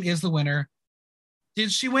 Killer Queen is the winner.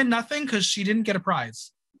 Did she win nothing? Because she didn't get a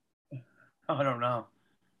prize. Oh, I don't know.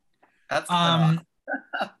 That's I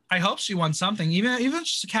hope she won something, even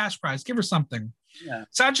just a cash prize. Give her something. Yeah.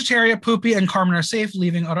 Sagittaria, Poopy, and Carmen are safe,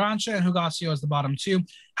 leaving Arantxa and Hugasio as the bottom two.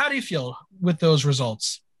 How do you feel with those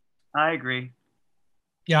results? I agree.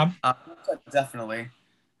 Yeah. Definitely.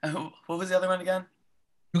 What was the other one again?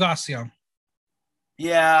 Hugasio.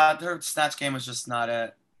 Yeah, her snatch game was just not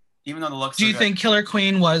it. Even though the looks. Do you think Killer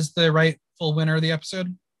Queen was the rightful winner of the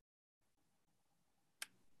episode?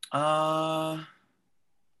 Yeah,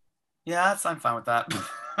 I'm fine with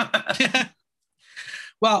that.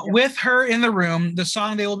 Well, with her in the room, the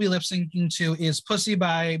song they will be lip syncing to is Pussy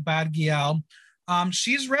by Bad Gyal.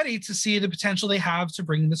 She's ready to see the potential they have to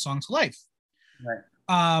bring the song to life.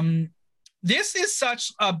 Right. This is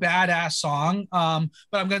such a badass song. But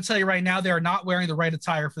I'm going to tell you right now, they are not wearing the right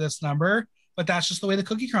attire for this number. But that's just the way the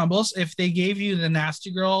cookie crumbles. If they gave you the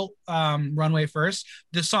Nasty Girl runway first,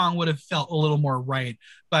 the song would have felt a little more right.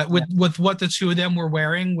 But with what the two of them were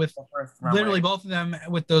wearing, with literally both of them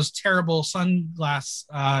with those terrible sunglass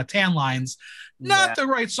tan lines, not the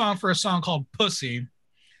right song for a song called Pussy.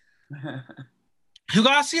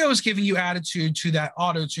 Hugasio is giving you attitude to that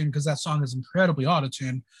auto-tune because that song is incredibly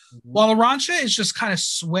auto-tuned. While Arantxa is just kind of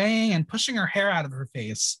swaying and pushing her hair out of her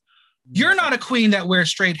face. You're not a queen that wears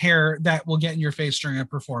straight hair that will get in your face during a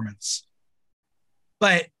performance.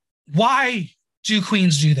 But why do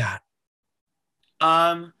queens do that?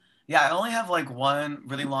 Yeah, I only have like one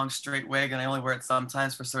really long straight wig and I only wear it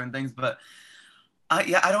sometimes for certain things, but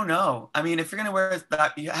I don't know. I mean, if you're gonna wear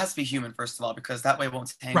that, it has to be human, first of all, because that way it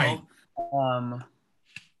won't tangle. Right.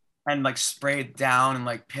 And like sprayed down and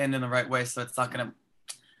like pinned in the right way so it's not gonna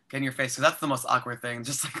get in your face, because that's the most awkward thing,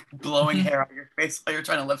 just like blowing hair out of your face while you're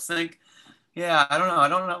trying to lip sync. Yeah, I don't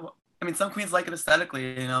know. I mean, some queens like it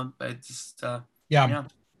aesthetically, but it just no,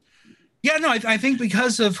 I think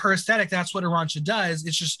because of her aesthetic, that's what Arantxa does.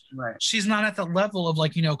 It's just she's not at the level of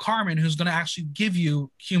like Carmen, who's going to actually give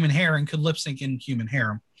you human hair and could lip sync in human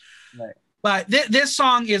hair. Right. But this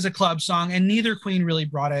song is a club song, and neither queen really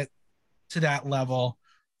brought it to that level.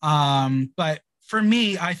 But for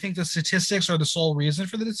me, I think the statistics are the sole reason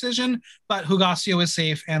for the decision, but Hugasio is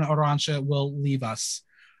safe and Arantxa will leave us.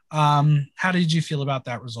 How did you feel about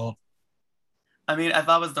that result? I mean, I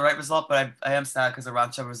thought it was the right result, but I am sad because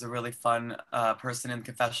Arantxa was a really fun person in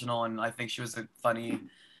confessional, and I think she was a funny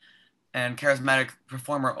and charismatic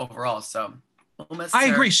performer overall. So we'll miss her. I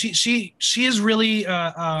agree. She is really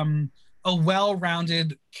a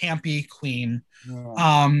well-rounded, campy queen.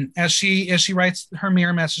 Yeah. As she writes her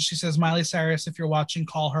mirror message, she says, Miley Cyrus, if you're watching,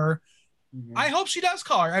 call her. Mm-hmm. I hope she does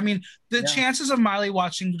call her. I mean, the chances of Miley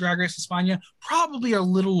watching Drag Race España probably are a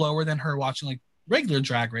little lower than her watching like regular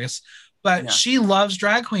Drag Race, but she loves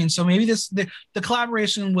drag queens. So maybe the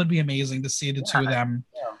collaboration would be amazing to see the two of them.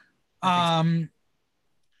 Yeah.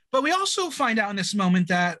 But we also find out in this moment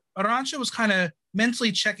that Arantxa was kind of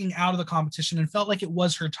mentally checking out of the competition and felt like it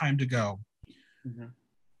was her time to go. Mm-hmm.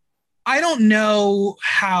 I don't know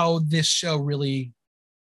how this show really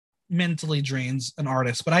mentally drains an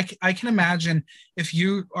artist, but I can imagine if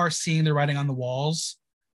you are seeing the writing on the walls,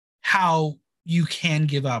 how you can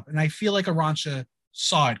give up. And I feel like Arantxa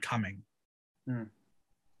saw it coming. Mm.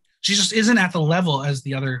 She just isn't at the level as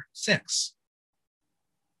the other 6.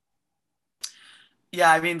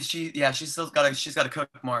 Yeah, I mean, she's got to cook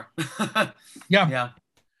more. Yeah.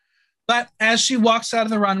 But as she walks out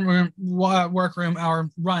of the workroom, our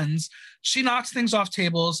runs, she knocks things off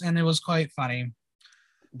tables, and it was quite funny.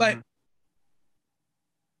 But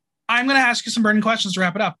I'm going to ask you some burning questions to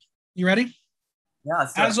wrap it up. You ready? Yeah.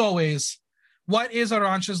 As always, what is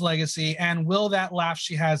Arantxa's legacy, and will that laugh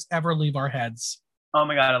she has ever leave our heads? Oh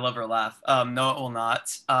my God, I love her laugh. No, it will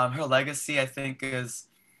not. Her legacy, I think, is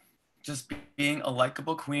just being a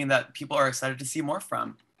likable queen that people are excited to see more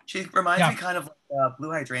from. She reminds me kind of like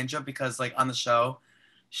Blue Hydrangea, because like on the show,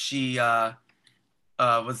 she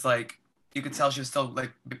was like you could tell she was still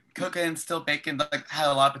like cooking, still baking, like had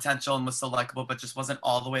a lot of potential and was still likable, but just wasn't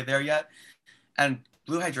all the way there yet. And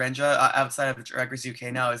Blue Hydrangea, outside of Drag Race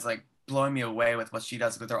UK now, is like blowing me away with what she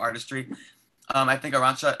does with her artistry. I think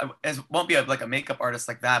Arancha won't be like a makeup artist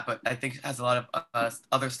like that, but I think has a lot of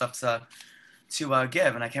other stuff to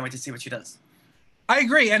give, and I can't wait to see what she does. I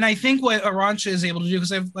agree, and I think what Arancha is able to do,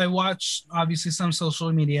 because I watch obviously some social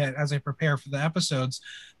media as I prepare for the episodes,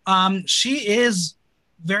 she is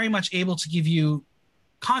very much able to give you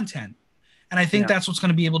content. And I think that's what's going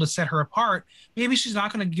to be able to set her apart. Maybe she's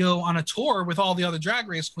not going to go on a tour with all the other Drag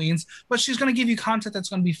Race queens, but she's going to give you content that's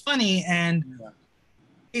going to be funny. And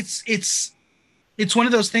it's one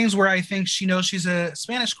of those things where I think she knows she's a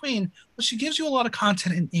Spanish queen, but she gives you a lot of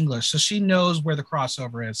content in English. So she knows where the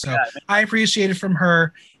crossover is. So I appreciate it from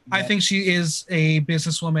her. I think she is a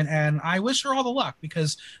businesswoman, and I wish her all the luck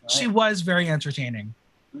because she was very entertaining.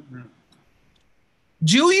 Mm-hmm.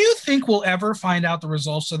 Do you think we'll ever find out the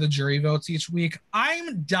results of the jury votes each week?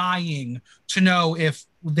 I'm dying to know if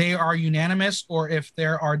they are unanimous or if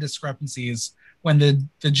there are discrepancies when the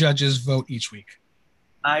judges vote each week.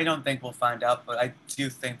 I don't think we'll find out, but I do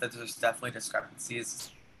think that there's definitely discrepancies.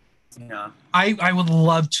 I would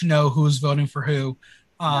love to know who's voting for who.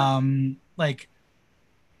 Like,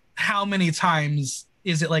 how many times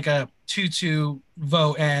is it like a 2-2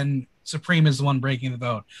 vote and Supreme is the one breaking the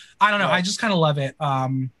vote? I don't know. I just kind of love it.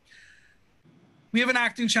 We have an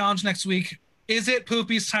acting challenge next week. Is it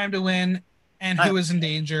Poopy's time to win? And who is in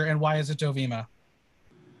danger? And why is it Dovima?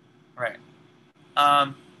 Right.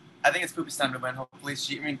 I think it's Poopy's time to win. Hopefully,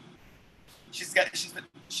 she's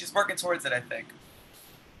working towards it, I think.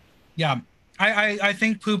 Yeah. I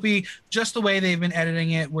think Poopy, just the way they've been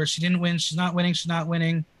editing it, where she didn't win, she's not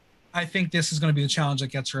winning. I think this is going to be the challenge that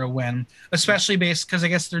gets her a win, especially based because I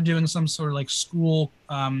guess they're doing some sort of like school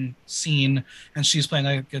scene and she's playing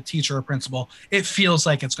like a teacher or principal. It feels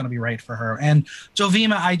like it's going to be right for her. And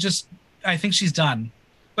Dovima, I think she's done,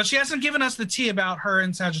 but she hasn't given us the tea about her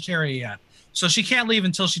and Sagittaria yet. So she can't leave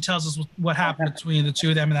until she tells us what happened between the two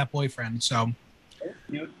of them and that boyfriend. So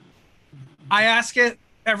I ask it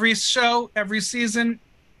every show, every season.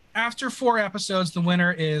 After 4 episodes, the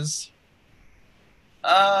winner is...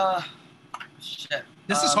 shit.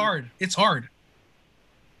 This is hard. It's hard.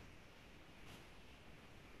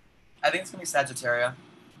 I think it's gonna be Sagittaria.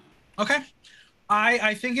 Okay.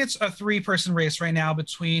 I think it's a 3-person race right now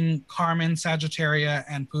between Carmen, Sagittaria,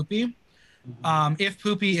 and Poopy. Mm-hmm. If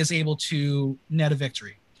Poopy is able to net a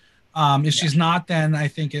victory. If she's not, then I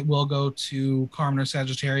think it will go to Carmen or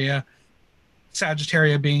Sagittaria.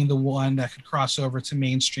 Sagittaria being the one that could cross over to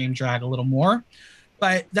mainstream drag a little more.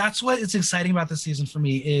 But that's what is exciting about this season for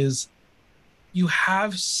me is you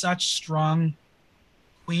have such strong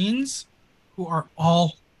queens who are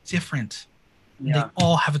all different. Yeah. They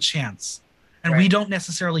all have a chance. And we don't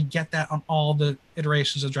necessarily get that on all the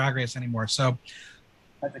iterations of Drag Race anymore. So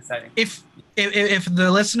that's exciting. If the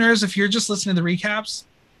listeners, if you're just listening to the recaps,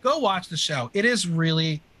 go watch the show. It is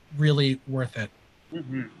really, really worth it.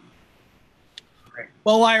 Mm-hmm. Great.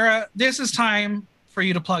 Well, Lyra, this is time for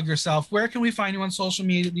you to plug yourself. Where can we find you on social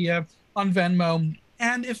media, on Venmo?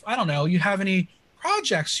 And if, I don't know, you have any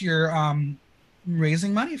projects you're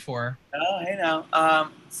raising money for? Oh, hey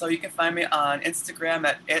now. So you can find me on Instagram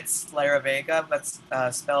at It's Lyra Vega. That's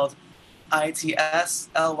spelled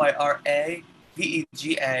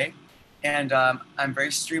ITSLYRAVEGA. And I'm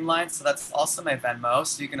very streamlined, so that's also my Venmo.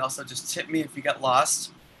 So you can also just tip me if you get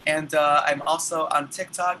lost. And I'm also on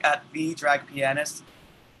TikTok at The Drag Pianist.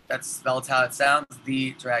 That's spelled how it sounds,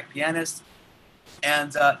 The Drag Pianist.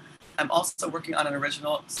 And I'm also working on an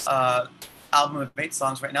original album of 8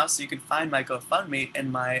 songs right now, so you can find my GoFundMe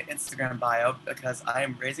in my Instagram bio because I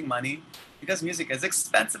am raising money because music is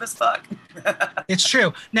expensive as fuck. It's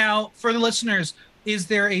true. Now, for the listeners, is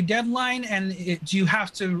there a deadline and do you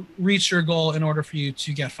have to reach your goal in order for you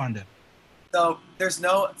to get funded? So there's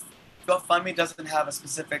no... GoFundMe doesn't have a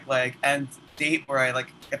specific end date where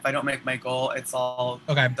if I don't make my goal, it's all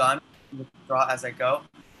done. Withdraw as I go.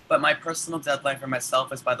 But my personal deadline for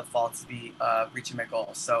myself is by the fall to be reaching my goal.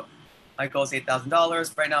 So my goal is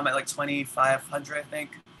 $8,000. Right now I'm at $2,500, I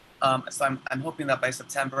think. So I'm hoping that by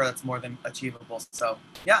September that's more than achievable. So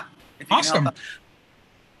yeah. Awesome.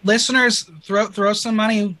 Listeners, throw some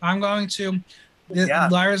money. I'm going to.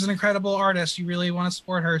 Lyra's an incredible artist. You really want to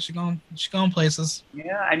support her. She's going places.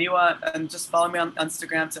 Yeah, and just follow me on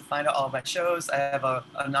Instagram to find out all of my shows. I have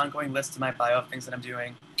an ongoing list in my bio of things that I'm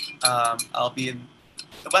doing. I'll be in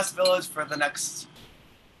the West Village for the next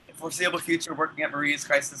foreseeable future, working at Marie's,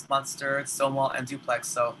 Crisis Monster, Stonewall, and Duplex.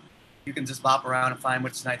 So you can just bop around and find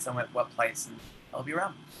which nights I'm at what place, and I'll be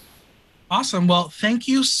around. Awesome. Well, thank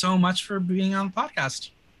you so much for being on the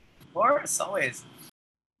podcast. Of course, always.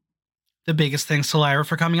 The biggest thanks to Lyra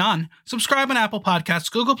for coming on. Subscribe on Apple Podcasts,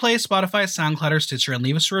 Google Play, Spotify, SoundCloud, or Stitcher, and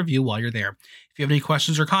leave us a review while you're there. If you have any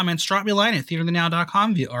questions or comments, drop me a line at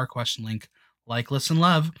theaterthenow.com via our question link. Like, listen,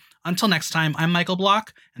 love. Until next time, I'm Michael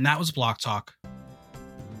Block, and that was Block Talk.